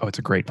 Oh, it's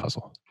a great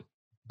puzzle.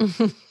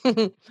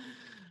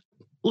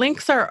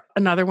 Links are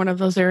another one of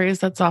those areas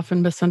that's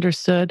often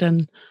misunderstood.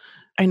 And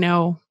I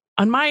know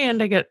on my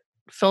end, I get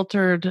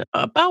filtered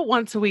about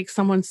once a week.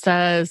 Someone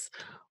says,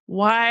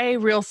 "Why,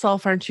 real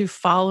self, aren't you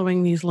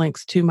following these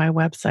links to my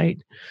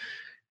website?"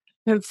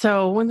 And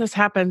so when this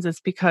happens, it's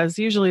because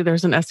usually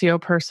there's an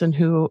SEO person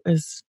who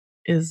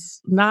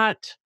is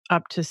not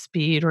up to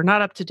speed or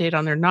not up to date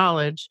on their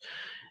knowledge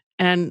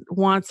and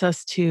wants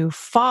us to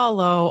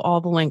follow all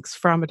the links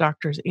from a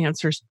doctor's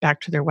answers back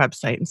to their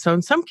website. And so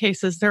in some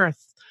cases, there are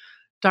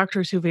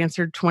doctors who've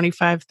answered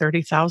 25,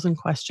 30,000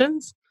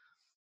 questions,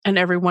 and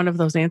every one of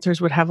those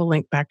answers would have a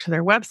link back to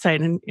their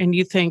website. And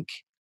you think,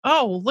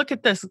 oh, look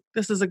at this.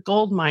 This is a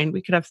gold mine.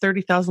 We could have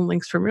 30,000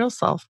 links from Real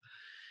Self.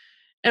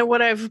 And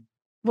what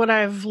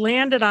I've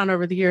landed on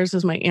over the years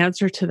as my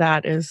answer to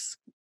that is,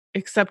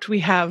 except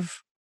we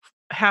have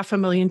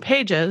 500,000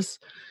 pages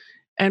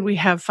and we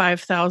have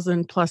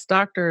 5,000 plus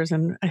doctors.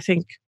 And I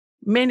think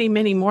many,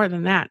 many more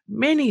than that,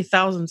 many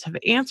thousands have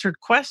answered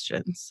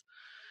questions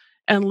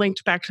and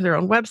linked back to their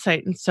own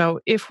website. And so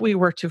if we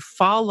were to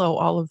follow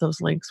all of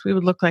those links, we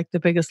would look like the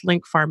biggest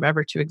link farm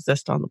ever to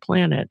exist on the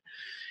planet.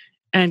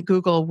 And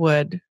Google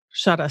would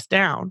shut us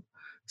down.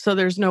 So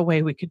there's no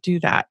way we could do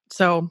that.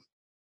 So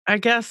I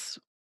guess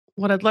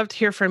what I'd love to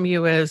hear from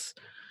you is,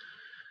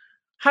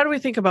 how do we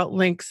think about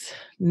links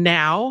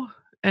now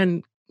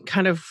and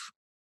kind of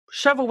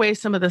shove away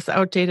some of this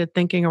outdated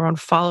thinking around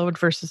followed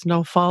versus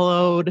no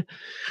followed,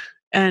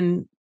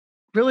 and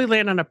really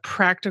land on a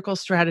practical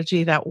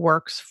strategy that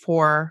works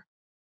for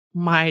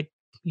my,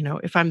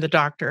 if I'm the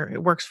doctor,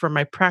 it works for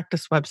my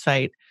practice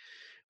website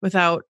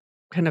without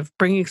kind of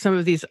bringing some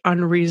of these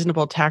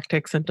unreasonable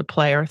tactics into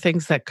play, or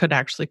things that could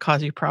actually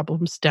cause you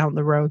problems down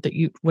the road that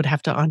you would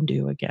have to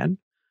undo again?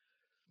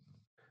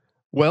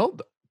 Well,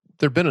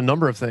 there have been a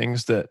number of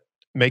things that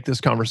make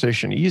this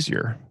conversation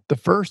easier. The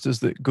first is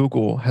that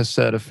Google has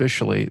said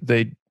officially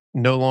they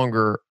no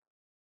longer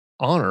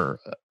honor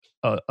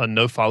a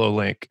no follow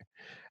link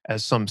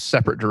as some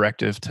separate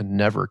directive to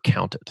never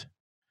count it.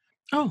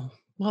 Oh,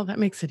 well, that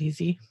makes it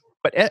easy.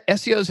 But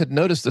SEOs had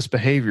noticed this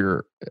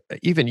behavior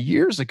even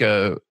years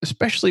ago,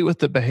 especially with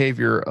the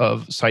behavior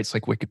of sites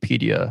like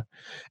Wikipedia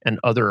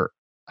and other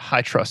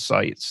high trust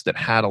sites that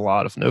had a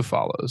lot of no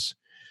follows.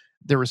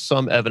 There was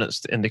some evidence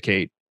to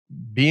indicate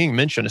being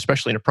mentioned,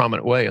 especially in a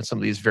prominent way, on some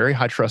of these very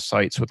high trust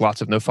sites with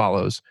lots of no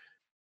follows,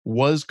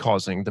 was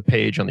causing the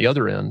page on the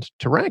other end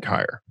to rank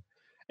higher.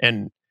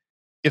 And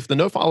if the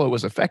no follow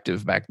was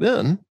effective back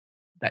then,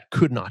 that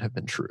could not have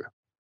been true.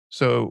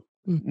 So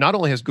Mm. Not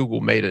only has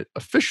Google made it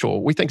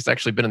official, we think it's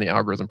actually been in the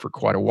algorithm for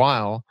quite a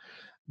while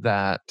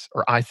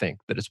or I think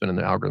that it's been in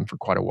the algorithm for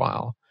quite a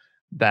while,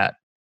 that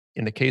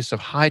in the case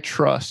of high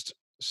trust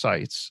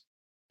sites,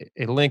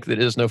 a link that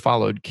is no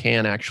followed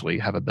can actually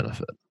have a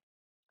benefit.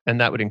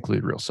 And that would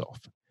include real self.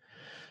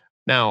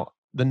 Now,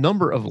 the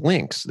number of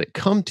links that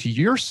come to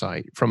your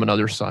site from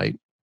another site,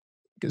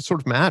 it sort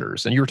of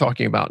matters. And you were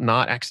talking about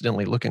not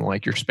accidentally looking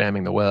like you're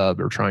spamming the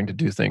web or trying to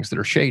do things that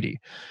are shady.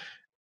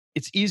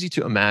 It's easy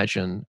to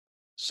imagine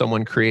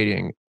someone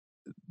creating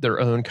their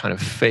own kind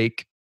of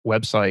fake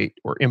website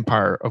or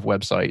empire of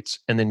websites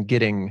and then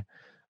getting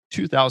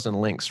 2,000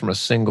 links from a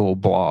single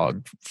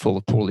blog full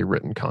of poorly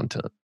written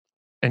content.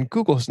 And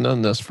Google has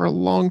known this for a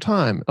long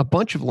time. A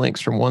bunch of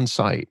links from one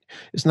site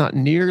is not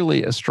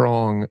nearly as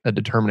strong a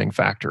determining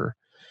factor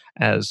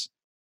as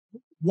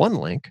one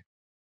link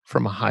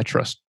from a high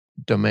trust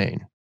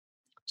domain.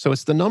 So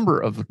it's the number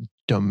of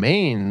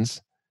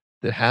domains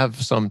that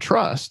have some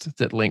trust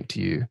that link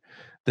to you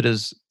that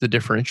is the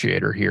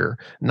differentiator here,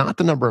 not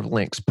the number of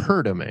links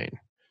per domain.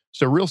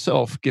 So Real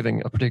Self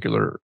giving a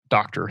particular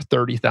doctor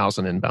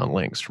 30,000 inbound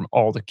links from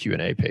all the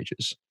Q&A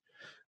pages.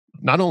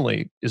 Not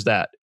only is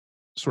that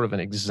sort of an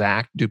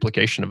exact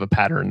duplication of a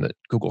pattern that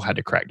Google had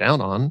to crack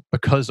down on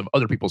because of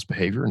other people's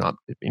behavior, not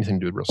anything to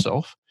do with Real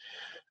Self,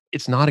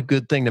 it's not a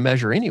good thing to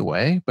measure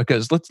anyway,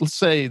 because let's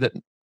say that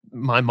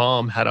my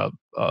mom had a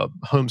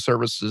home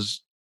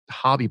services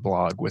hobby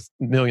blog with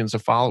millions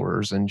of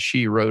followers, and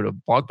she wrote a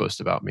blog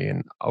post about me,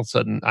 and all of a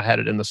sudden I had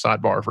it in the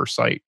sidebar of her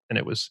site, and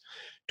it was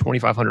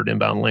 2,500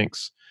 inbound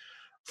links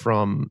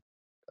from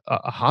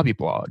a hobby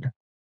blog.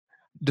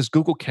 Does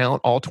Google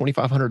count all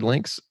 2,500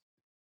 links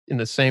in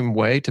the same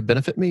way to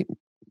benefit me?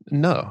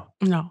 No.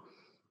 No,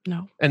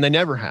 no. And they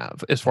never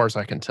have, as far as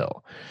I can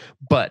tell.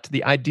 But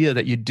the idea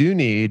that you do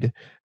need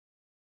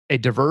a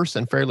diverse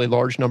and fairly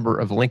large number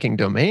of linking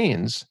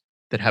domains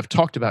that have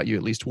talked about you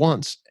at least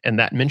once, and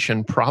that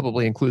mention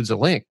probably includes a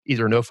link,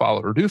 either no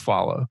follow or do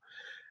follow,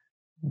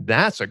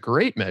 that's a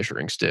great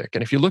measuring stick.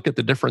 And if you look at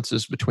the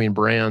differences between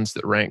brands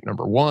that rank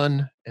number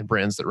one and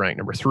brands that rank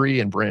number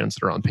three and brands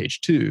that are on page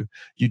two,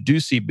 you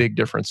do see big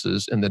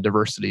differences in the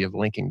diversity of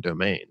linking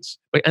domains.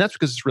 And that's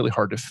because it's really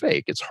hard to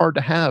fake. It's hard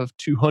to have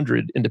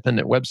 200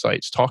 independent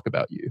websites talk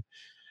about you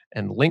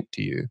and link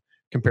to you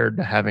compared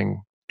to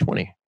having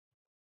 20.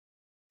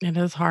 It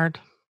is hard.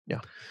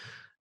 Yeah.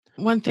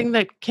 One thing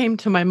that came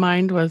to my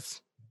mind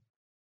was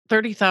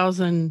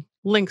 30,000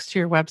 links to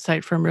your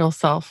website from Real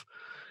Self.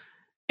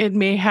 It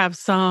may have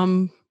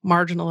some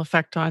marginal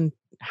effect on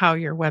how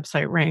your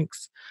website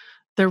ranks.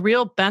 The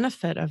real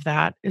benefit of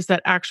that is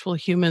that actual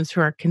humans who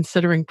are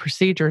considering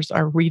procedures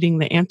are reading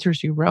the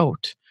answers you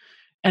wrote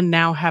and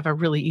now have a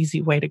really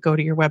easy way to go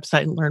to your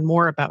website and learn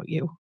more about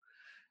you.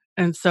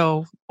 And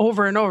so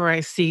over and over, I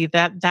see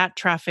that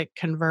traffic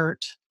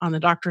convert on the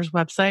doctor's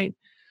website.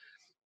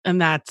 And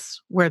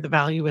that's where the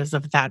value is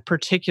of that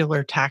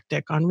particular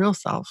tactic on Real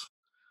Self.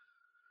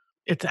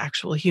 It's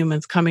actual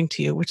humans coming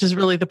to you, which is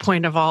really the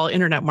point of all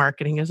internet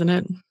marketing, isn't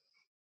it?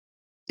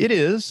 It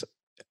is.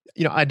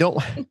 I don't,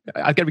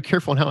 I've got to be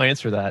careful on how I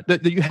answer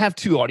that. You have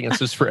two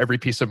audiences for every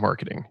piece of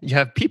marketing. You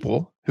have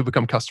people who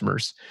become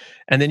customers,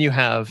 and then you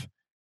have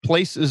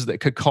places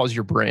that could cause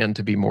your brand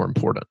to be more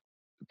important.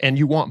 And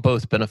you want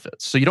both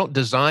benefits. So you don't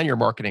design your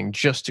marketing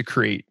just to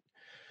create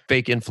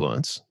fake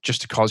influence,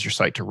 just to cause your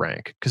site to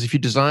rank. Because if you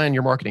design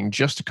your marketing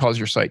just to cause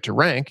your site to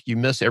rank, you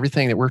miss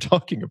everything that we're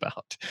talking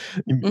about.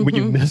 When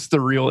you Mhm. miss the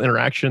real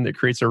interaction that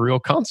creates a real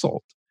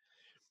consult.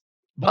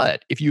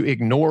 But if you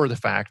ignore the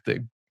fact that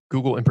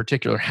Google in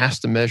particular has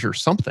to measure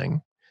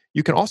something,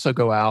 you can also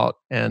go out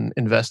and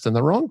invest in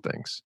the wrong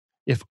things.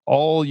 If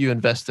all you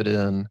invested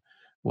in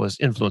was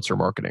influencer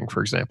marketing,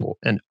 for example,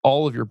 and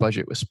all of your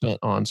budget was spent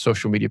on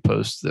social media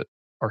posts that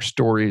are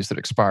stories that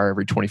expire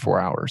every 24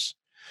 hours,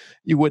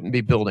 you wouldn't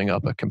be building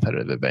up a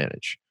competitive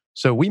advantage.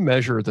 So we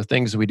measure the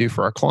things that we do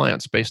for our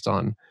clients based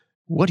on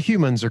what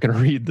humans are going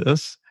to read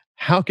this,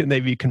 how can they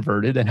be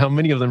converted, and how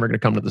many of them are going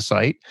to come to the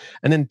site.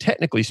 And then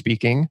technically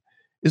speaking,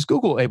 is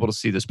Google able to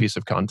see this piece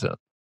of content?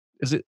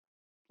 Is it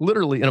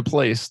literally in a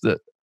place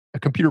that a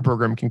computer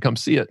program can come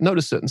see it,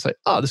 notice it, and say,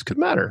 oh, this could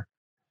matter?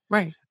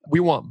 Right. We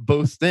want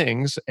both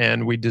things,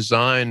 and we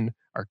design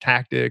our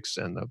tactics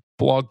and the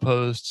blog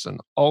posts and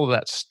all of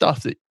that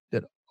stuff that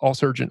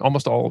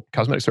almost all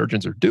cosmetic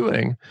surgeons are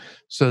doing,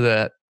 so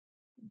that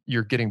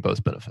you're getting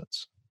both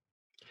benefits.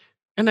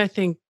 And I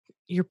think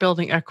you're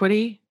building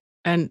equity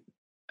and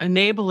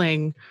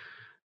enabling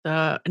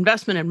the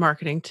investment in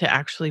marketing to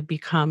actually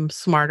become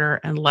smarter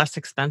and less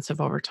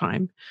expensive over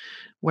time.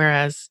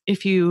 Whereas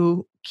if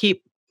you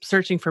keep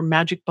searching for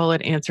magic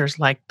bullet answers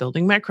like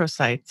building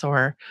microsites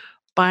or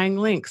buying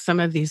links, some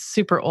of these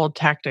super old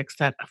tactics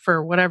that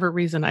for whatever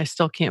reason I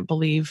still can't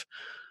believe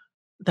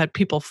that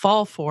people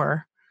fall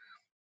for,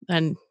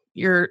 then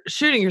you're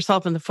shooting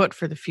yourself in the foot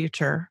for the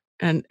future.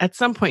 And at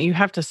some point, you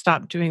have to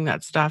stop doing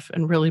that stuff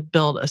and really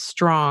build a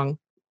strong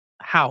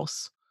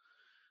house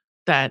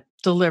that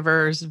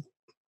delivers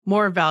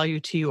more value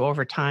to you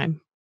over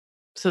time.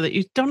 so that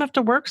you don't have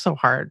to work so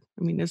hard.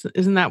 I mean,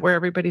 isn't that where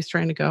everybody's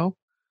trying to go?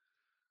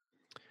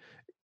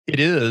 It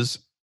is.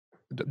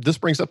 This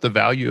brings up the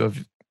value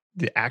of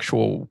the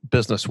actual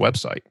business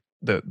website,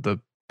 the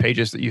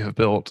pages that you have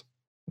built,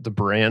 the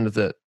brand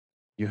that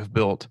you have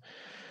built.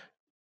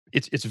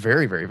 It's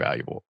very, very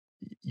valuable.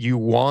 You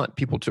want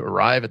people to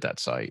arrive at that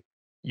site.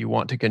 You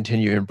want to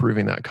continue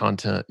improving that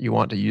content. You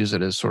want to use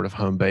it as sort of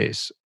home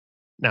base.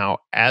 Now,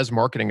 as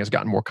marketing has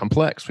gotten more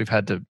complex, we've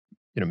had to,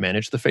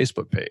 manage the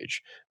Facebook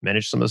page,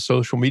 manage some of the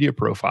social media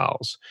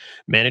profiles,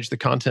 manage the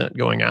content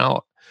going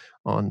out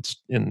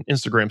in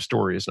Instagram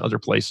stories and other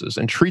places,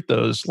 and treat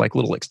those like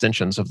little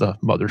extensions of the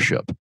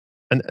mothership.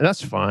 And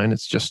that's fine.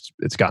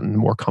 It's gotten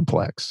more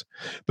complex,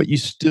 but you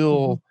Mhm.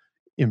 still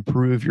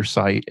improve your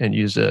site and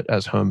use it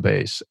as home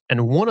base.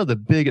 And one of the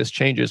biggest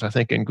changes I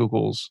think in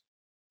Google's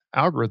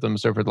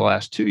algorithms over the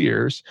last 2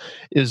 years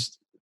is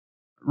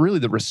really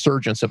the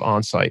resurgence of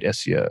on-site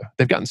SEO.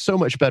 They've gotten so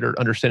much better at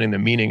understanding the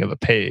meaning of a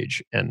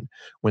page and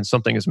when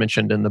something is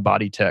mentioned in the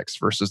body text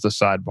versus the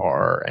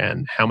sidebar,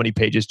 and how many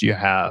pages do you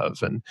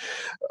have, and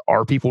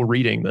are people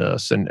reading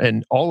this,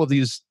 and all of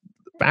these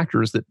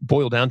factors that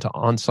boil down to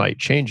on-site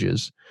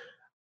changes,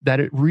 that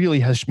it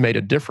really has made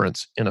a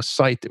difference in a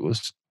site that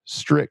was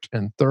strict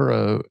and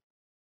thorough,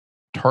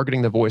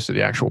 targeting the voice of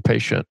the actual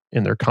patient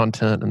in their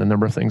content and the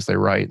number of things they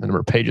write and the number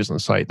of pages on the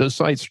site. Those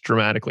sites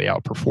dramatically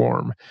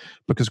outperform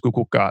because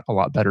Google got a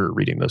lot better at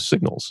reading those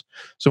signals.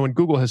 So when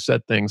Google has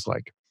said things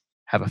like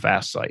have a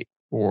fast site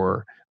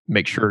or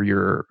make sure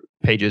your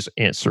pages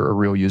answer a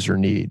real user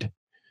need,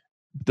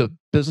 the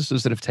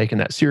businesses that have taken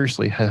that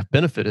seriously have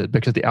benefited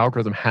because the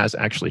algorithm has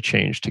actually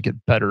changed to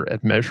get better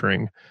at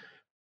measuring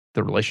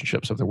the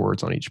relationships of the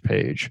words on each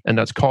page. And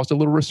that's caused a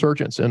little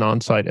resurgence in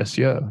on site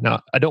SEO.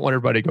 Now, I don't want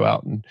everybody to go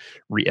out and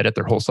re edit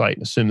their whole site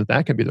and assume that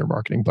that can be their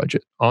marketing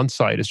budget. On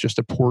site is just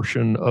a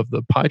portion of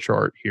the pie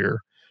chart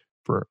here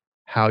for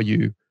how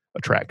you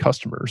attract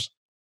customers.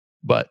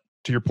 But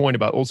to your point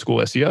about old school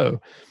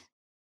SEO,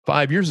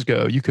 5 years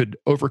ago, you could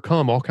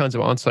overcome all kinds of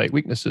on site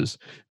weaknesses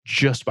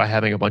just by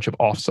having a bunch of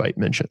off site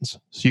mentions.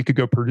 So you could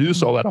go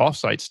produce Mhm. all that off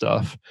site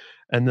stuff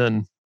and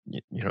then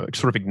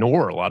sort of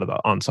ignore a lot of the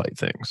on site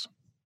things.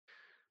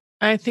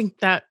 I think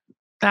that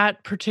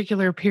that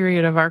particular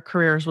period of our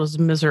careers was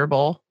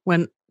miserable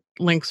when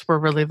links were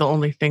really the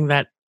only thing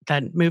that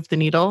moved the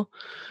needle,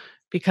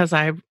 because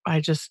I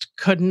just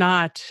could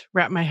not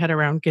wrap my head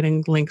around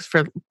getting links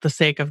for the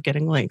sake of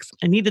getting links.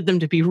 I needed them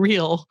to be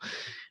real,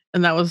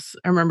 and I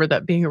remember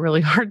that being a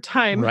really hard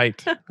time Right,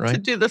 to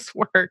right. do this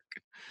work.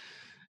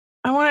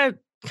 I wanna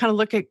kinda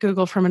look at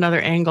Google from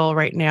another angle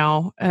right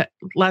now,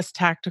 less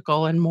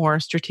tactical and more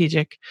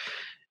strategic.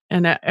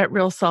 And at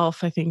Real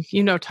Self, I think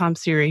Tom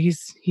Siri,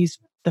 he's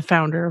the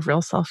founder of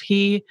Real Self.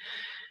 He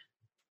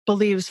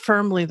believes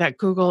firmly that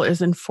Google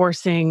is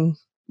enforcing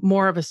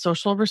more of a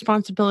social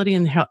responsibility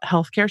in the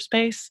healthcare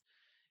space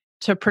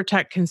to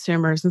protect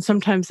consumers. And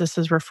sometimes this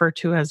is referred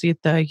to as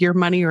either your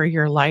money or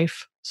your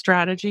life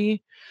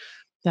strategy,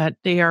 that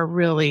they are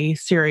really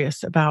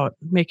serious about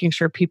making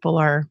sure people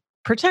are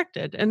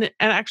protected. And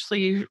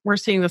actually, we're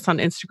seeing this on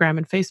Instagram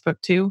and Facebook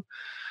too,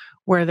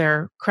 where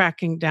they're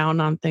cracking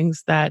down on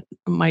things that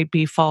might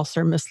be false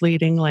or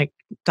misleading, like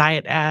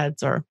diet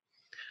ads, or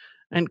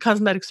and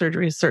cosmetic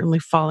surgery is certainly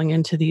falling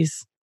into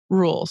these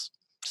rules.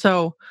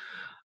 So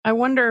I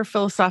wonder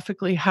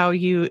philosophically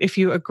if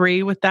you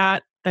agree with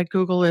that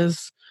Google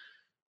is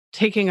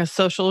taking a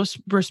social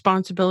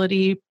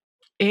responsibility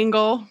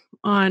angle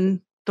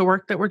on the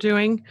work that we're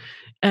doing,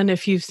 and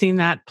if you've seen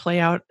that play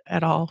out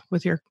at all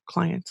with your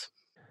clients.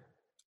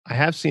 I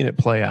have seen it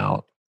play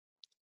out.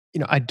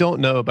 I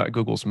don't know about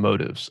Google's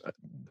motives.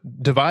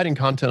 Dividing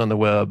content on the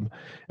web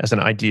as an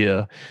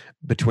idea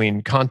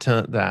between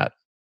content that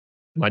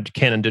my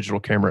Canon digital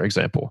camera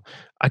example,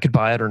 I could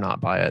buy it or not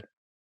buy it.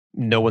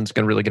 No one's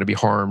really going to be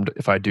harmed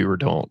if I do or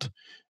don't.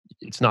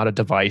 It's not a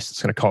device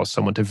that's going to cause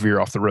someone to veer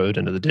off the road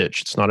into the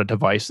ditch. It's not a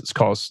device that's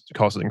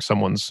causing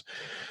someone's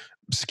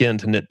skin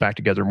to knit back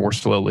together more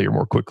slowly or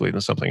more quickly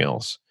than something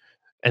else.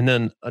 And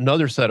then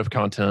another set of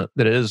content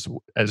that is,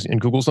 as in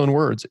Google's own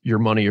words, your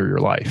money or your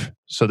life.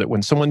 So that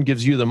when someone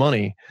gives you the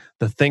money,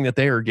 the thing that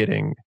they are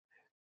getting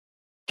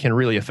can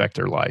really affect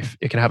their life.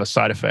 It can have a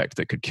side effect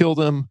that could kill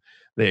them.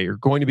 They are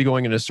going to be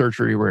going into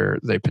surgery where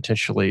they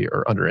potentially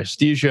are under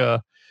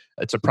anesthesia.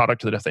 It's a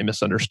product that, if they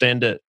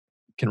misunderstand it,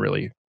 can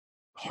really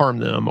harm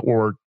them.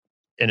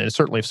 And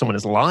certainly if someone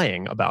is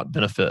lying about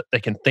benefit, they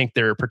can think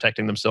they're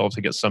protecting themselves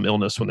against some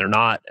illness when they're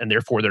not, and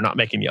therefore they're not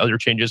making the other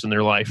changes in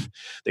their life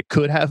that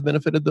could have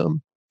benefited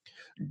them.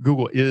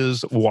 Google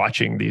is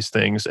watching these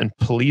things and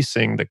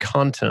policing the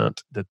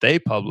content that they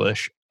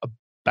publish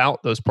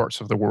about those parts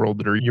of the world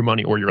that are your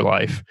money or your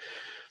life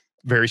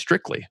very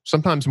strictly,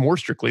 sometimes more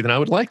strictly than I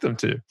would like them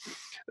to.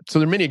 So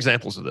there are many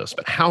examples of this,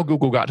 but how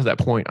Google got to that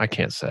point, I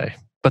can't say.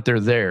 But they're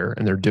there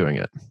and they're doing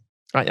it.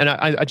 I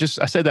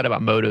say that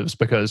about motives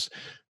because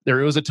there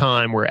was a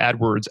time where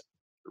AdWords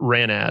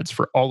ran ads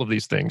for all of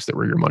these things that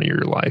were your money or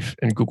your life,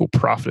 and Google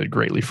profited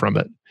greatly from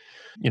it.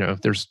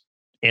 There's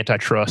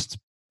antitrust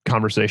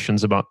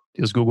conversations about,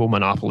 is Google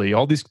monopoly?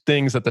 All these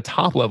things at the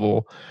top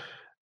level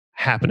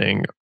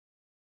happening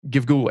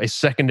give Google a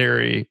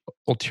secondary,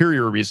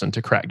 ulterior reason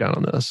to crack down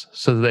on this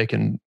so that they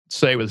can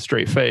say with a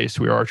straight face,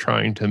 we are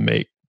trying to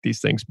make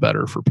these things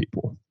better for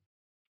people.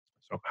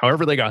 So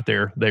however they got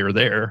there, they are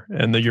there.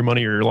 And the your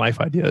money or your life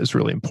idea is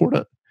really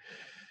important.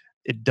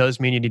 It does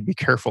mean you need to be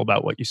careful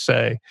about what you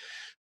say.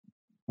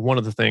 One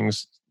of the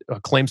things,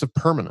 claims of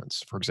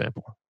permanence, for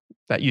example,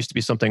 that used to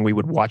be something we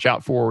would watch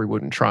out for. We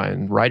wouldn't try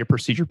and write a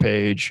procedure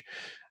page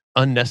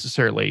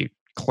unnecessarily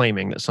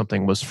claiming that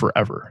something was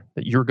forever,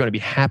 that you're going to be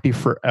happy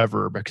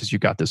forever because you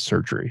got this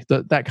surgery.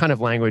 That kind of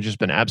language has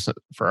been absent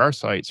for our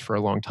sites for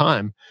a long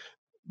time.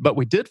 But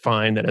we did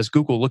find that as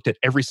Google looked at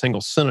every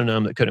single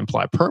synonym that could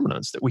imply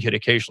permanence, that we had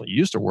occasionally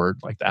used a word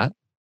like that.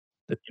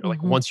 That,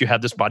 like once you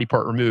have this body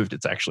part removed,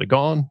 it's actually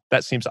gone.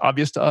 That seems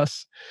obvious to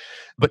us.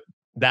 But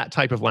that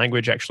type of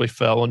language actually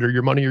fell under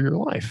your money or your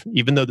life,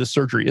 even though the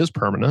surgery is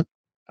permanent.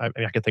 I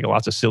can think of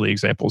lots of silly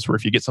examples where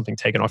if you get something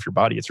taken off your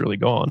body, it's really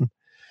gone.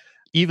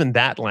 Even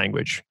that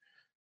language,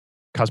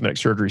 cosmetic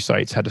surgery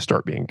sites had to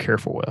start being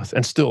careful with,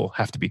 and still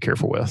have to be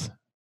careful with,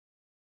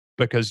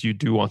 because you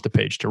do want the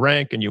page to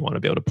rank and you want to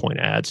be able to point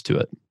ads to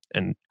it.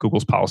 And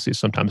Google's policies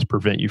sometimes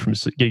prevent you from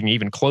getting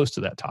even close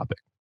to that topic.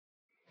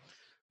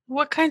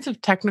 What kinds of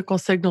technical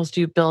signals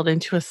do you build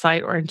into a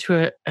site or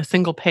into a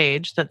single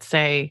page that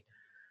say,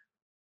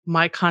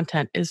 my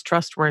content is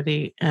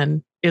trustworthy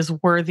and is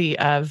worthy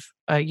of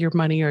your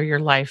money or your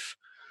life,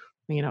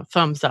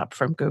 thumbs up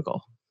from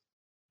Google?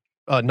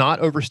 Not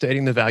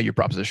overstating the value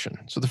proposition.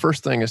 So the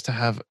first thing is to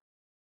have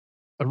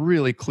a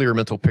really clear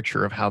mental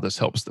picture of how this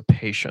helps the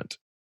patient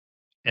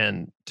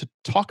and to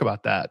talk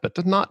about that, but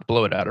to not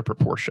blow it out of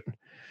proportion.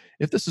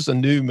 If this is a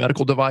new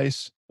medical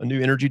device, a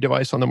new energy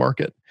device on the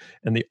market,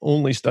 and the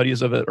only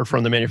studies of it are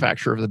from the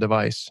manufacturer of the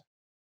device,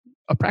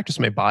 a practice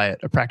may buy it,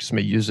 a practice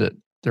may use it.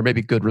 There may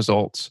be good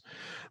results,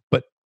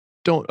 but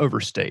don't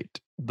overstate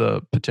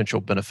the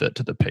potential benefit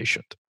to the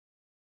patient.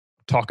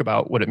 Talk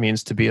about what it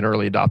means to be an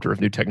early adopter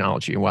of new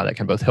technology and why that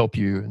can both help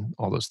you and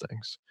all those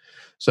things.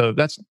 So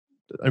that's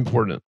an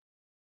important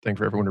thing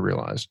for everyone to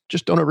realize.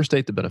 Just don't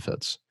overstate the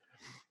benefits.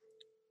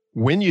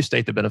 When you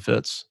state the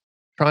benefits,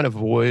 try and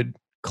avoid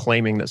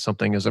claiming that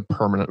something is a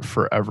permanent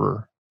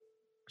forever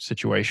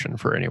situation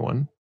for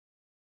anyone,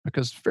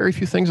 because very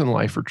few things in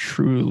life are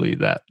truly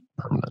that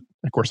permanent.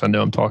 Of course, I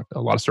know a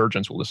lot of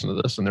surgeons will listen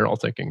to this and they're all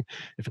thinking,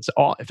 if it's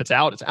out,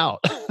 it's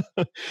out.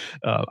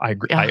 I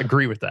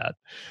agree with that.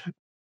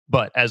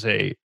 But as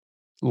a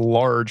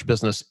large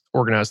business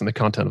organizing the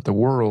content of the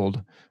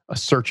world, a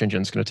search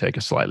engine is going to take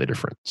a slightly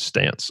different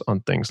stance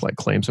on things like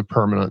claims of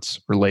permanence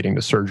relating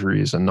to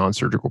surgeries and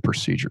non-surgical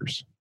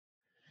procedures.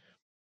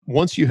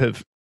 Once you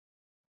have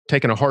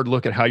taken a hard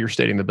look at how you're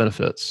stating the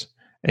benefits,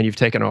 and you've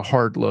taken a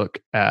hard look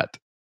at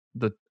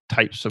the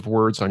types of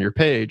words on your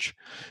page,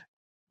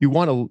 you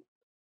want to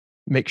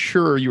make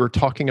sure you are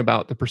talking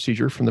about the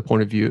procedure from the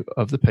point of view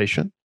of the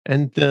patient.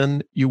 And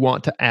then you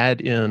want to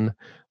add in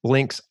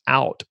links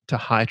out to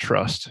high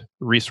trust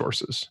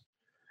resources.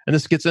 And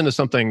this gets into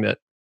something that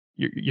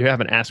you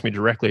haven't asked me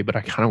directly, but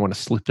I kind of want to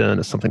slip in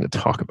as something to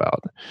talk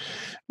about,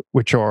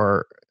 which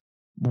are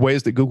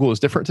ways that Google is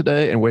different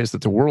today and ways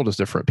that the world is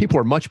different. People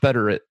are much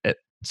better at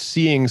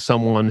seeing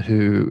someone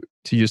who,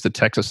 to use the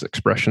Texas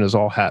expression, is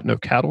all hat, no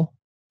cattle.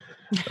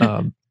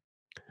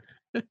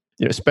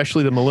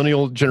 Especially the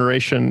millennial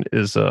generation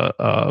is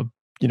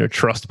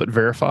trust but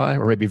verify,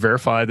 or maybe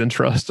verify then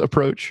trust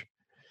approach.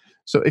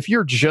 So if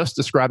you're just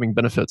describing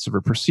benefits of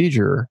a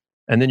procedure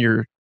and then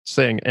you're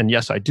saying, and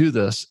yes, I do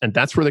this, and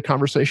that's where the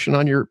conversation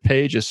on your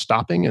page is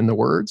stopping in the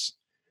words,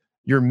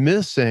 you're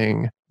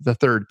missing the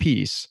third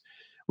piece,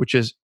 which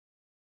is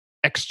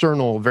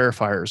external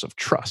verifiers of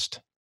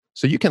trust.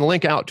 So you can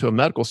link out to a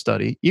medical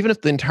study, even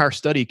if the entire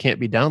study can't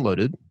be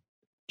downloaded,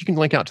 you can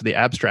link out to the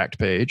abstract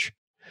page.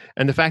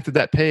 And the fact that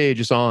that page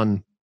is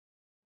on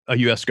a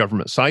US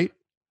government site,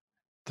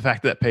 the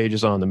fact that that page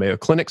is on the Mayo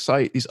Clinic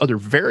site, these other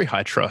very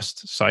high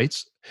trust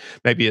sites,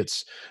 maybe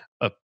it's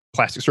a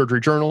plastic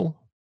surgery journal,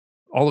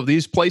 all of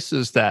these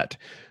places that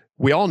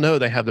we all know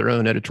they have their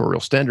own editorial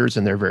standards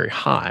and they're very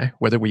high,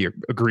 whether we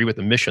agree with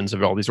the missions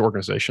of all these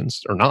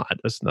organizations or not.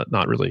 That's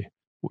not really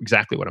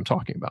exactly what I'm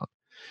talking about.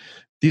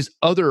 These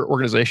other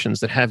organizations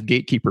that have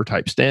gatekeeper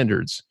type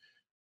standards,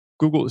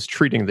 Google is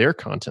treating their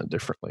content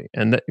differently.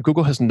 And that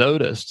Google has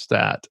noticed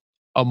that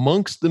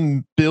amongst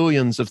the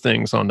billions of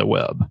things on the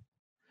web,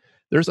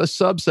 there's a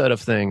subset of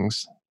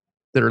things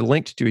that are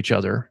linked to each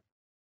other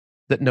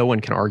that no one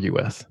can argue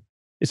with.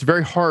 It's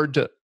very hard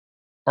to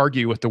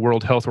argue with the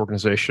World Health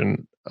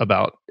Organization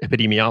about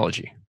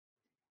epidemiology.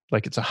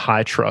 Like, it's a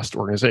high trust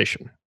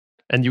organization.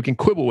 And you can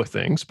quibble with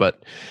things,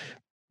 but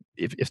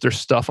if there's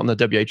stuff on the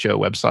WHO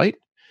website,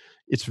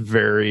 it's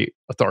very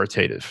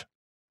authoritative.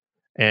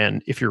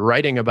 And if you're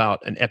writing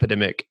about an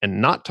epidemic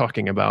and not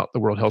talking about the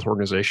World Health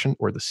Organization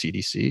or the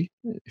CDC,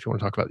 if you want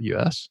to talk about the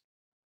US,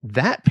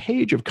 that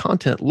page of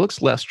content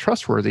looks less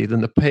trustworthy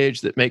than the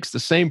page that makes the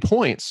same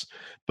points,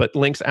 but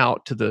links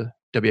out to the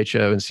WHO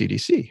and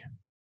CDC.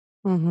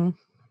 Mm-hmm.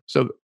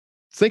 So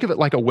think of it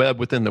like a web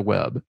within the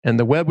web. And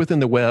the web within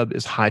the web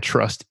is high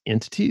trust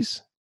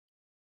entities.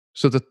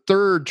 So the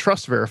third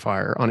trust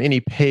verifier on any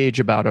page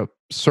about a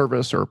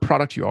service or a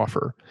product you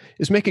offer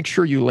is making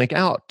sure you link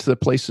out to the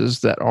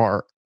places that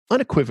are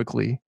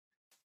unequivocally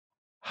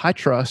high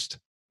trust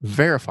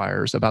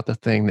verifiers about the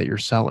thing that you're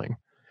selling.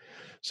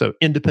 So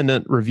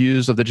independent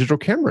reviews of the digital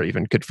camera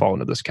even could fall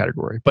into this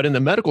category. But in the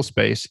medical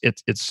space,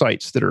 it's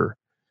sites that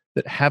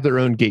have their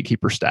own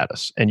gatekeeper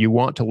status, and you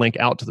want to link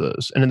out to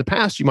those. And in the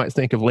past, you might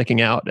think of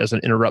linking out as an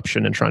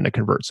interruption and trying to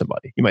convert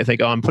somebody. You might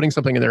think, oh, I'm putting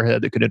something in their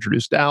head that could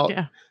introduce doubt.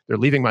 Yeah. They're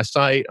leaving my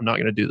site. I'm not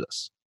going to do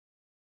this.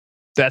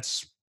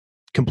 That's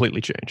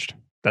completely changed.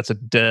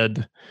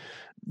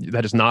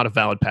 That is not a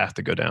valid path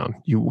to go down.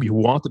 You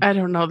want I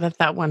don't know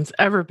that one's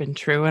ever been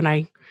true. And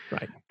I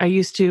right.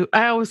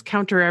 I always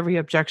counter every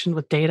objection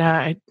with data.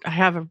 I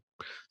have a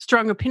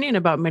strong opinion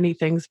about many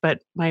things,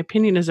 but my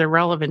opinion is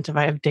irrelevant if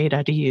I have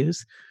data to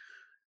use.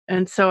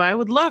 And so I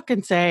would look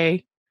and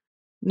say,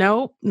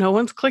 no, no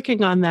one's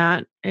clicking on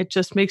that. It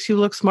just makes you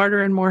look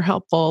smarter and more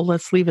helpful.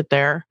 Let's leave it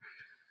there.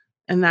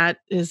 And that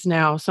is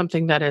now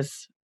something that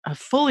is a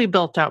fully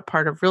built out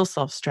part of Real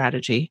Self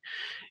strategy,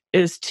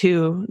 is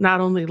to not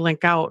only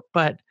link out,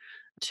 but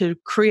to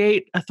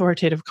create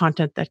authoritative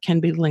content that can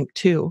be linked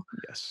to.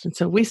 Yes. And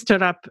so we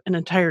stood up an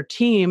entire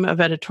team of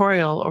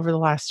editorial over the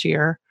last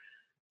year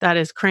that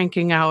is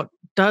cranking out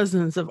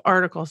dozens of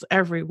articles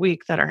every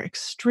week that are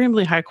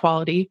extremely high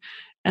quality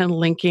and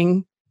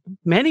linking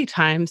many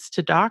times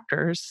to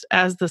doctors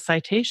as the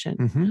citation.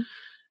 Mm-hmm.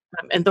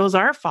 And those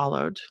are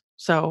followed.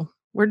 So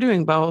we're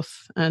doing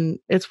both, and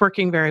it's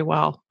working very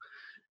well.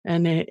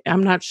 And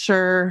I'm not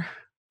sure.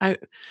 I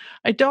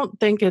don't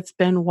think it's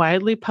been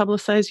widely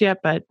publicized yet,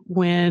 but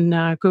when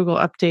Google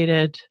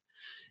updated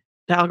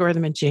the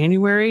algorithm in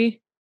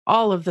January,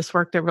 all of this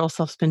work that Real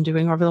Self's been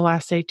doing over the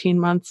last 18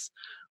 months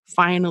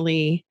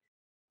finally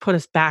put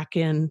us back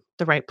in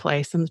the right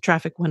place, and the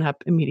traffic went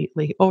up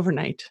immediately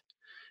overnight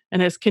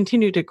and has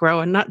continued to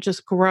grow, and not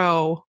just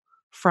grow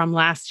from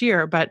last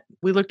year, but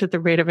we looked at the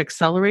rate of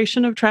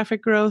acceleration of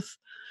traffic growth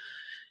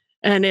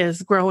and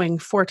is growing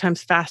 4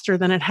 times faster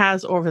than it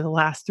has over the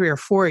last 3 or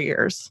 4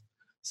 years.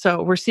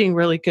 So we're seeing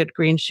really good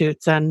green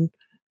shoots. And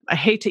I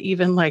hate to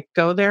even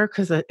go there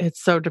because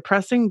it's so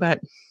depressing, but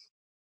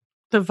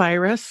the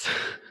virus,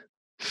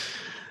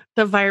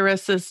 the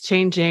virus is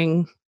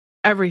changing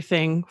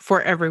everything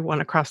for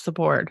everyone across the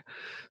board.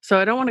 So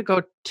I don't want to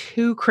go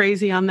too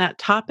crazy on that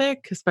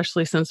topic,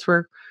 especially since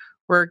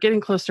we're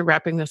getting close to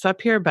wrapping this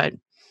up here. But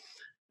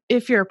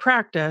if you're a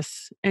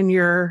practice and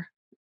you're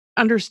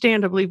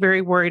understandably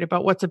very worried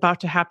about what's about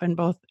to happen,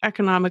 both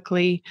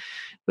economically,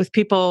 with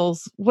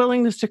people's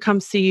willingness to come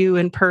see you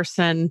in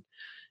person,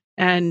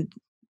 and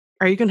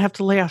are you going to have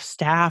to lay off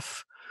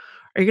staff?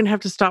 Are you going to have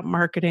to stop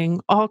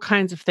marketing? All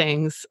kinds of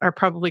things are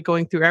probably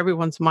going through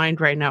everyone's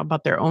mind right now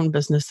about their own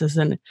businesses.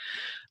 And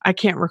I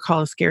can't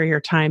recall a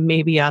scarier time,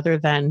 maybe other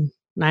than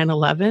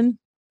 9/11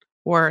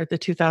 or the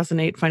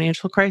 2008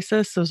 financial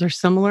crisis. Those are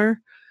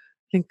similar.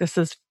 I think this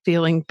is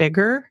feeling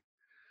bigger.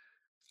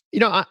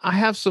 I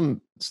have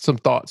some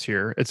thoughts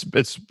here.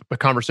 It's a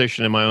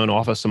conversation in my own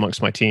office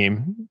amongst my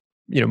team.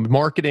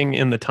 Marketing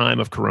in the time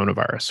of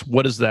coronavirus.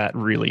 What does that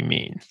really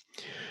mean?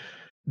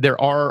 There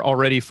are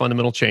already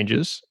fundamental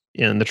changes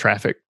in the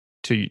traffic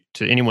to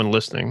anyone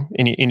listening,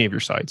 any of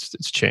your sites.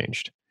 It's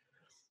changed.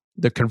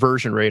 The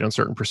conversion rate on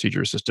certain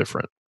procedures is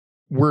different.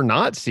 We're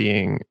not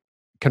seeing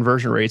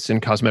conversion rates in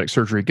cosmetic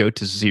surgery go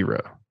to zero.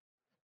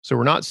 So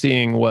we're not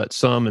seeing what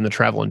some in the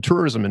travel and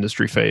tourism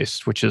industry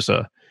faced, which is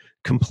a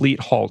complete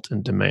halt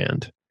in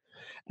demand.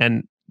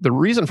 And the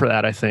reason for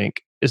that, I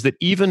think, is that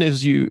even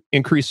as you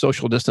increase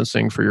social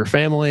distancing for your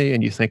family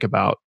and you think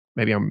about,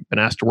 maybe I'm been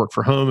asked to work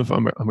from home if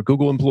I'm a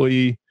Google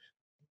employee,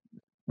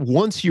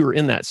 once you're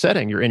in that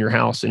setting, you're in your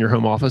house, in your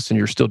home office, and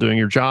you're still doing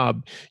your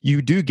job,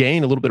 you do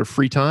gain a little bit of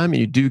free time and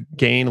you do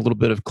gain a little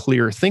bit of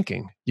clear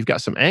thinking. You've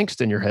got some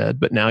angst in your head,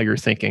 but now you're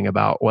thinking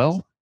about,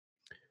 well,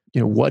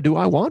 what do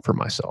I want for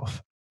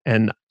myself?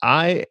 And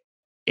I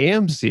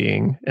am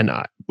seeing, and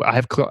I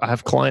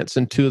have clients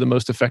in 2 of the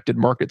most affected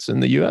markets in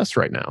the US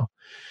right now.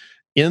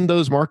 In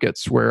those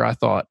markets where I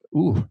thought,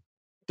 ooh,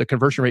 the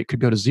conversion rate could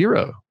go to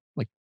zero,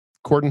 like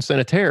cordon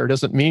sanitaire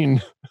doesn't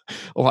mean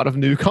a lot of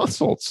new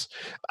consults.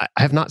 I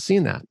have not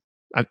seen that.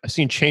 I've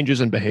seen changes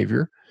in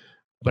behavior,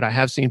 but I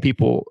have seen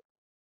people,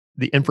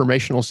 the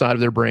informational side of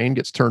their brain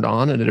gets turned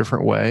on in a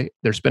different way.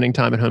 They're spending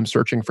time at home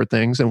searching for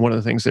things. And one of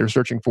the things they're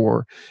searching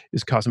for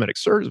is cosmetic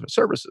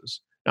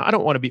services. Now, I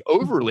don't want to be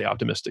overly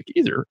optimistic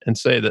either and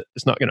say that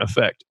it's not going to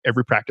affect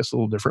every practice a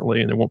little differently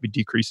and there won't be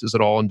decreases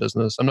at all in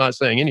business. I'm not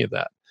saying any of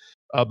that.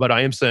 But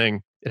I am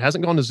saying it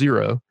hasn't gone to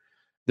zero.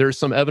 There's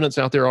some evidence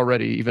out there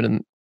already,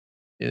 even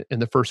in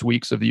the first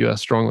weeks of the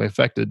US strongly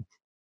affected,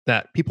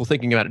 that people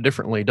thinking about it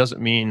differently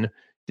doesn't mean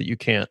that you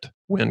can't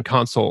win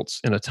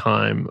consults in a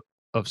time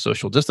of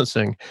social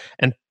distancing.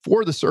 And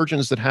for the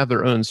surgeons that have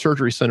their own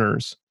surgery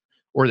centers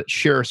or that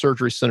share a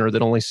surgery center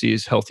that only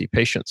sees healthy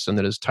patients and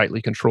that is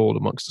tightly controlled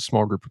amongst a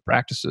small group of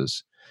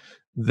practices,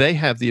 they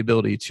have the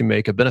ability to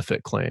make a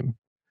benefit claim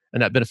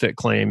And that benefit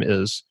claim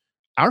is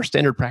our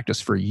standard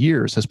practice for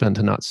years has been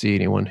to not see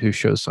anyone who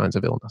shows signs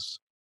of illness.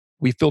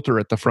 We filter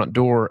at the front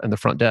door and the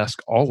front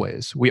desk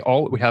always. We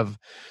have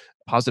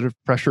positive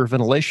pressure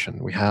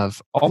ventilation. We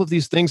have all of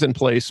these things in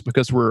place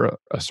because we're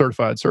a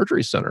certified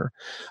surgery center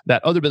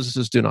that other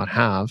businesses do not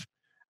have.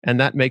 And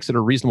that makes it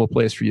a reasonable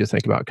place for you to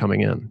think about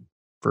coming in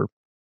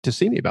to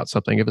see me about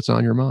something if it's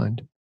on your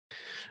mind.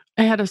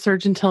 I had a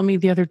surgeon tell me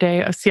the other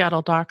day, a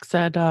Seattle doc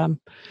said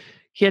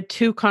he had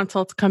 2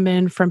 consults come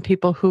in from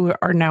people who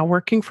are now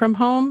working from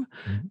home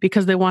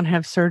because they want to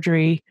have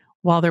surgery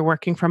while they're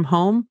working from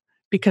home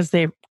because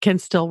they can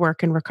still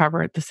work and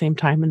recover at the same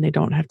time and they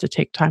don't have to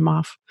take time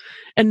off.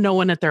 And no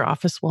one at their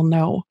office will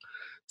know.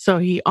 So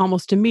he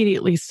almost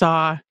immediately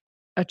saw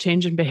a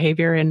change in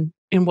behavior in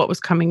what was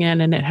coming in,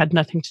 and it had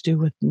nothing to do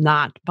with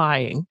not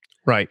buying.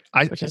 Right.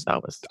 Which I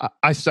thought was...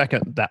 I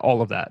second that,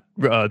 all of that.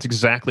 It's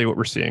exactly what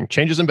we're seeing.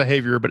 Changes in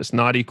behavior, but it's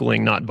not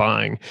equaling not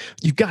buying.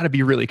 You've got to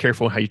be really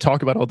careful how you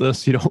talk about all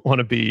this. You don't want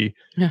to be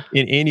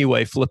in any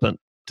way flippant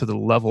to the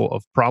level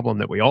of problem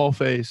that we all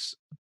face,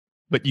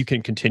 but you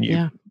can continue.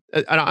 Yeah.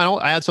 And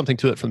I'll add something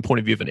to it from the point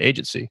of view of an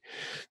agency.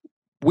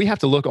 We have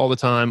to look all the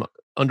time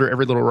under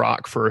every little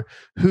rock for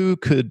who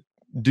could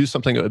do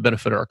something that would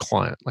benefit our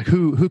client. Like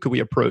who could we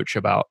approach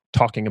about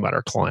talking about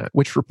our client?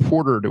 Which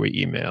reporter do we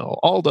email?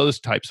 All those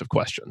types of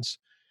questions.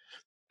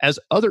 As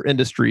other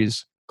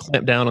industries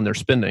clamp down on their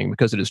spending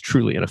because it is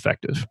truly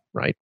ineffective,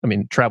 right? I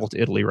mean, travel to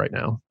Italy right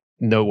now.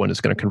 No one is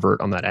going to convert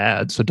on that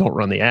ad, so don't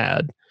run the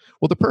ad.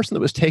 Well, the person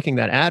that was taking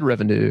that ad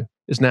revenue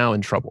is now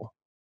in trouble.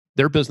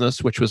 Their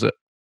business, which was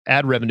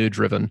ad revenue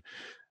driven,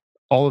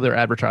 all of their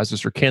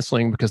advertisers are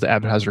canceling because the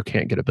advertiser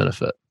can't get a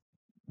benefit.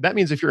 That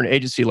means if you're an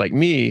agency like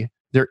me,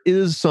 there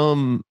is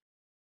some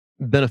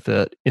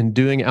benefit in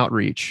doing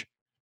outreach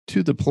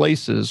to the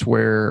places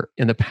where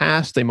in the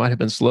past they might have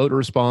been slow to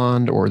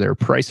respond, or their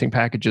pricing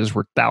packages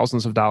were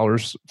thousands of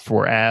dollars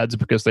for ads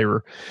because they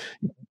were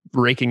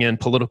raking in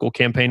political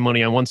campaign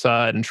money on one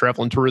side and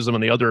travel and tourism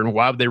on the other. And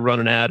why would they run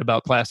an ad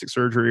about plastic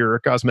surgery or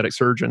a cosmetic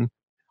surgeon?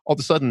 All of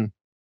a sudden,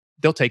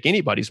 they'll take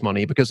anybody's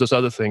money because those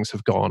other things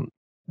have gone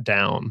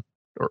down,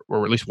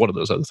 or at least one of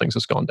those other things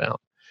has gone down.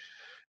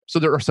 So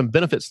there are some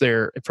benefits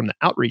there from the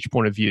outreach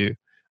point of view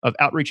of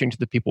outreaching to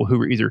the people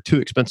who are either too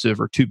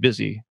expensive or too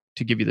busy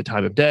to give you the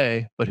time of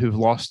day, but who've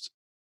lost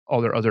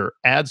all their other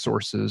ad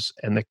sources,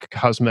 and the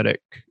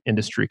cosmetic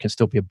industry can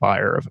still be a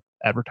buyer of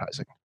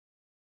advertising.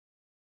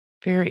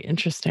 Very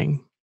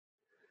interesting.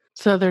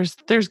 So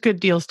there's good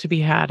deals to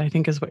be had, I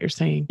think is what you're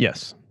saying.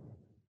 Yes.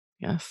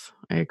 Yes,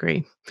 I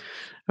agree.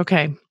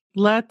 Okay,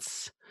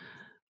 let's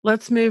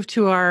move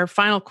to our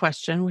final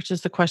question, which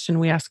is the question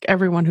we ask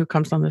everyone who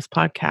comes on this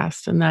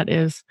podcast, and that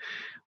is,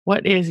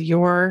 what is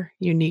your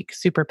unique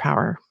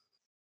superpower?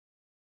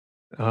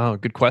 Oh,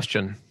 good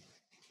question.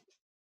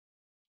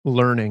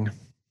 Learning.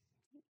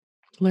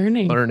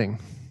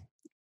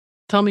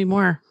 Tell me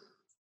more.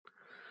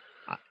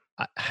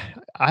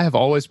 I have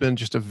always been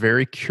just a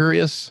very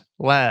curious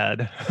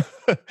lad.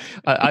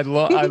 I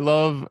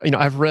love,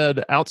 I've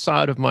read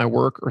outside of my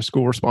work or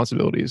school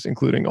responsibilities,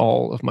 including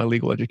all of my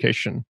legal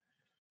education.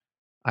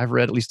 I've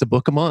read at least a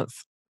book a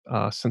month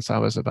since I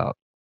was about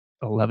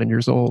 11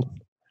 years old.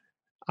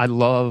 I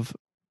love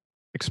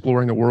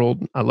exploring the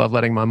world. I love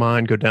letting my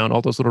mind go down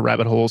all those little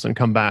rabbit holes and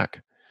come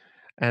back.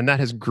 And that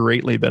has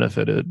greatly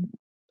benefited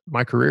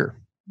my career,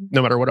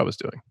 no matter what I was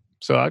doing.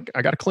 So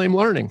I got to claim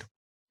learning.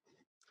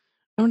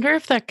 I wonder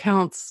if that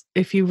counts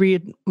if you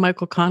read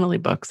Michael Connolly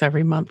books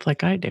every month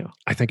like I do.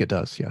 I think it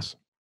does, yes.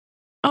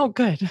 Oh,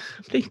 good.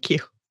 Thank you.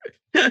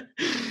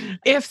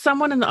 If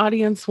someone in the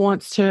audience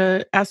wants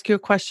to ask you a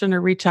question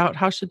or reach out,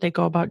 how should they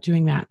go about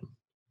doing that?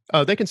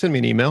 They can send me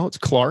an email. It's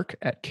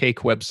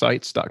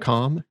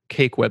clark@cakewebsites.com.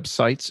 Cake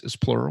Websites is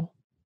plural.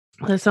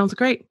 That sounds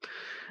great.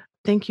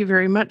 Thank you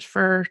very much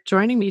for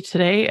joining me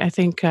today. I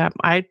think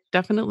I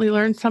definitely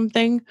learned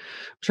something. I'm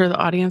sure the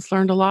audience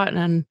learned a lot,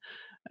 and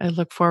I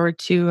look forward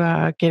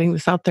to getting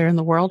this out there in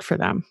the world for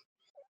them.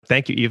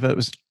 Thank you, Eva. It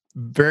was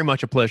very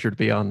much a pleasure to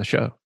be on the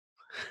show.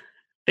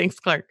 Thanks,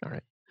 Clark. All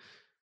right.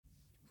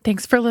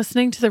 Thanks for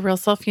listening to the Real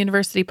Self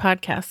University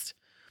podcast.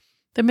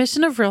 The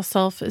mission of Real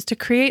Self is to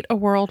create a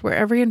world where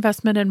every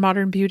investment in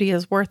modern beauty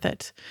is worth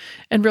it,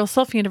 and Real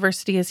Self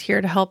University is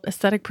here to help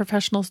aesthetic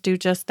professionals do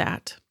just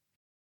that.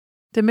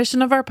 The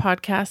mission of our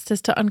podcast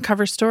is to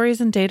uncover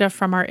stories and data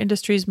from our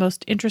industry's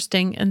most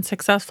interesting and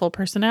successful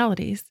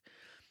personalities.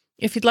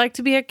 If you'd like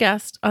to be a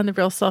guest on the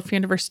Real Self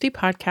University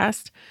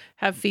podcast,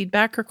 have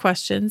feedback or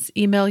questions,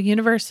 email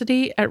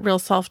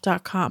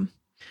university@realself.com.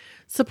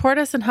 Support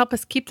us and help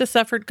us keep this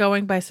effort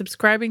going by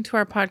subscribing to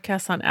our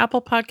podcast on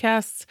Apple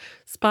Podcasts,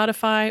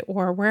 Spotify,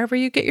 or wherever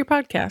you get your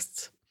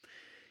podcasts.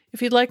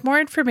 If you'd like more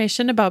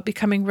information about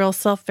becoming Real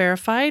Self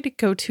Verified,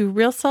 go to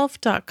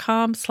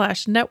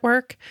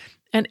realself.com/network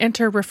and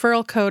enter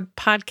referral code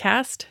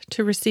podcast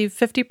to receive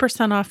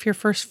 50% off your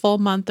first full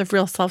month of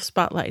Real Self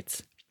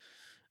Spotlights.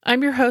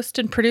 I'm your host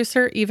and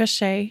producer, Eva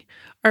Shea.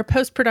 Our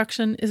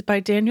post-production is by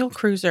Daniel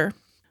Cruiser.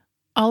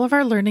 All of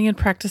our learning and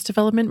practice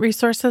development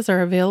resources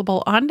are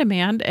available on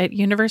demand at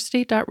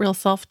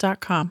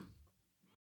university.realself.com.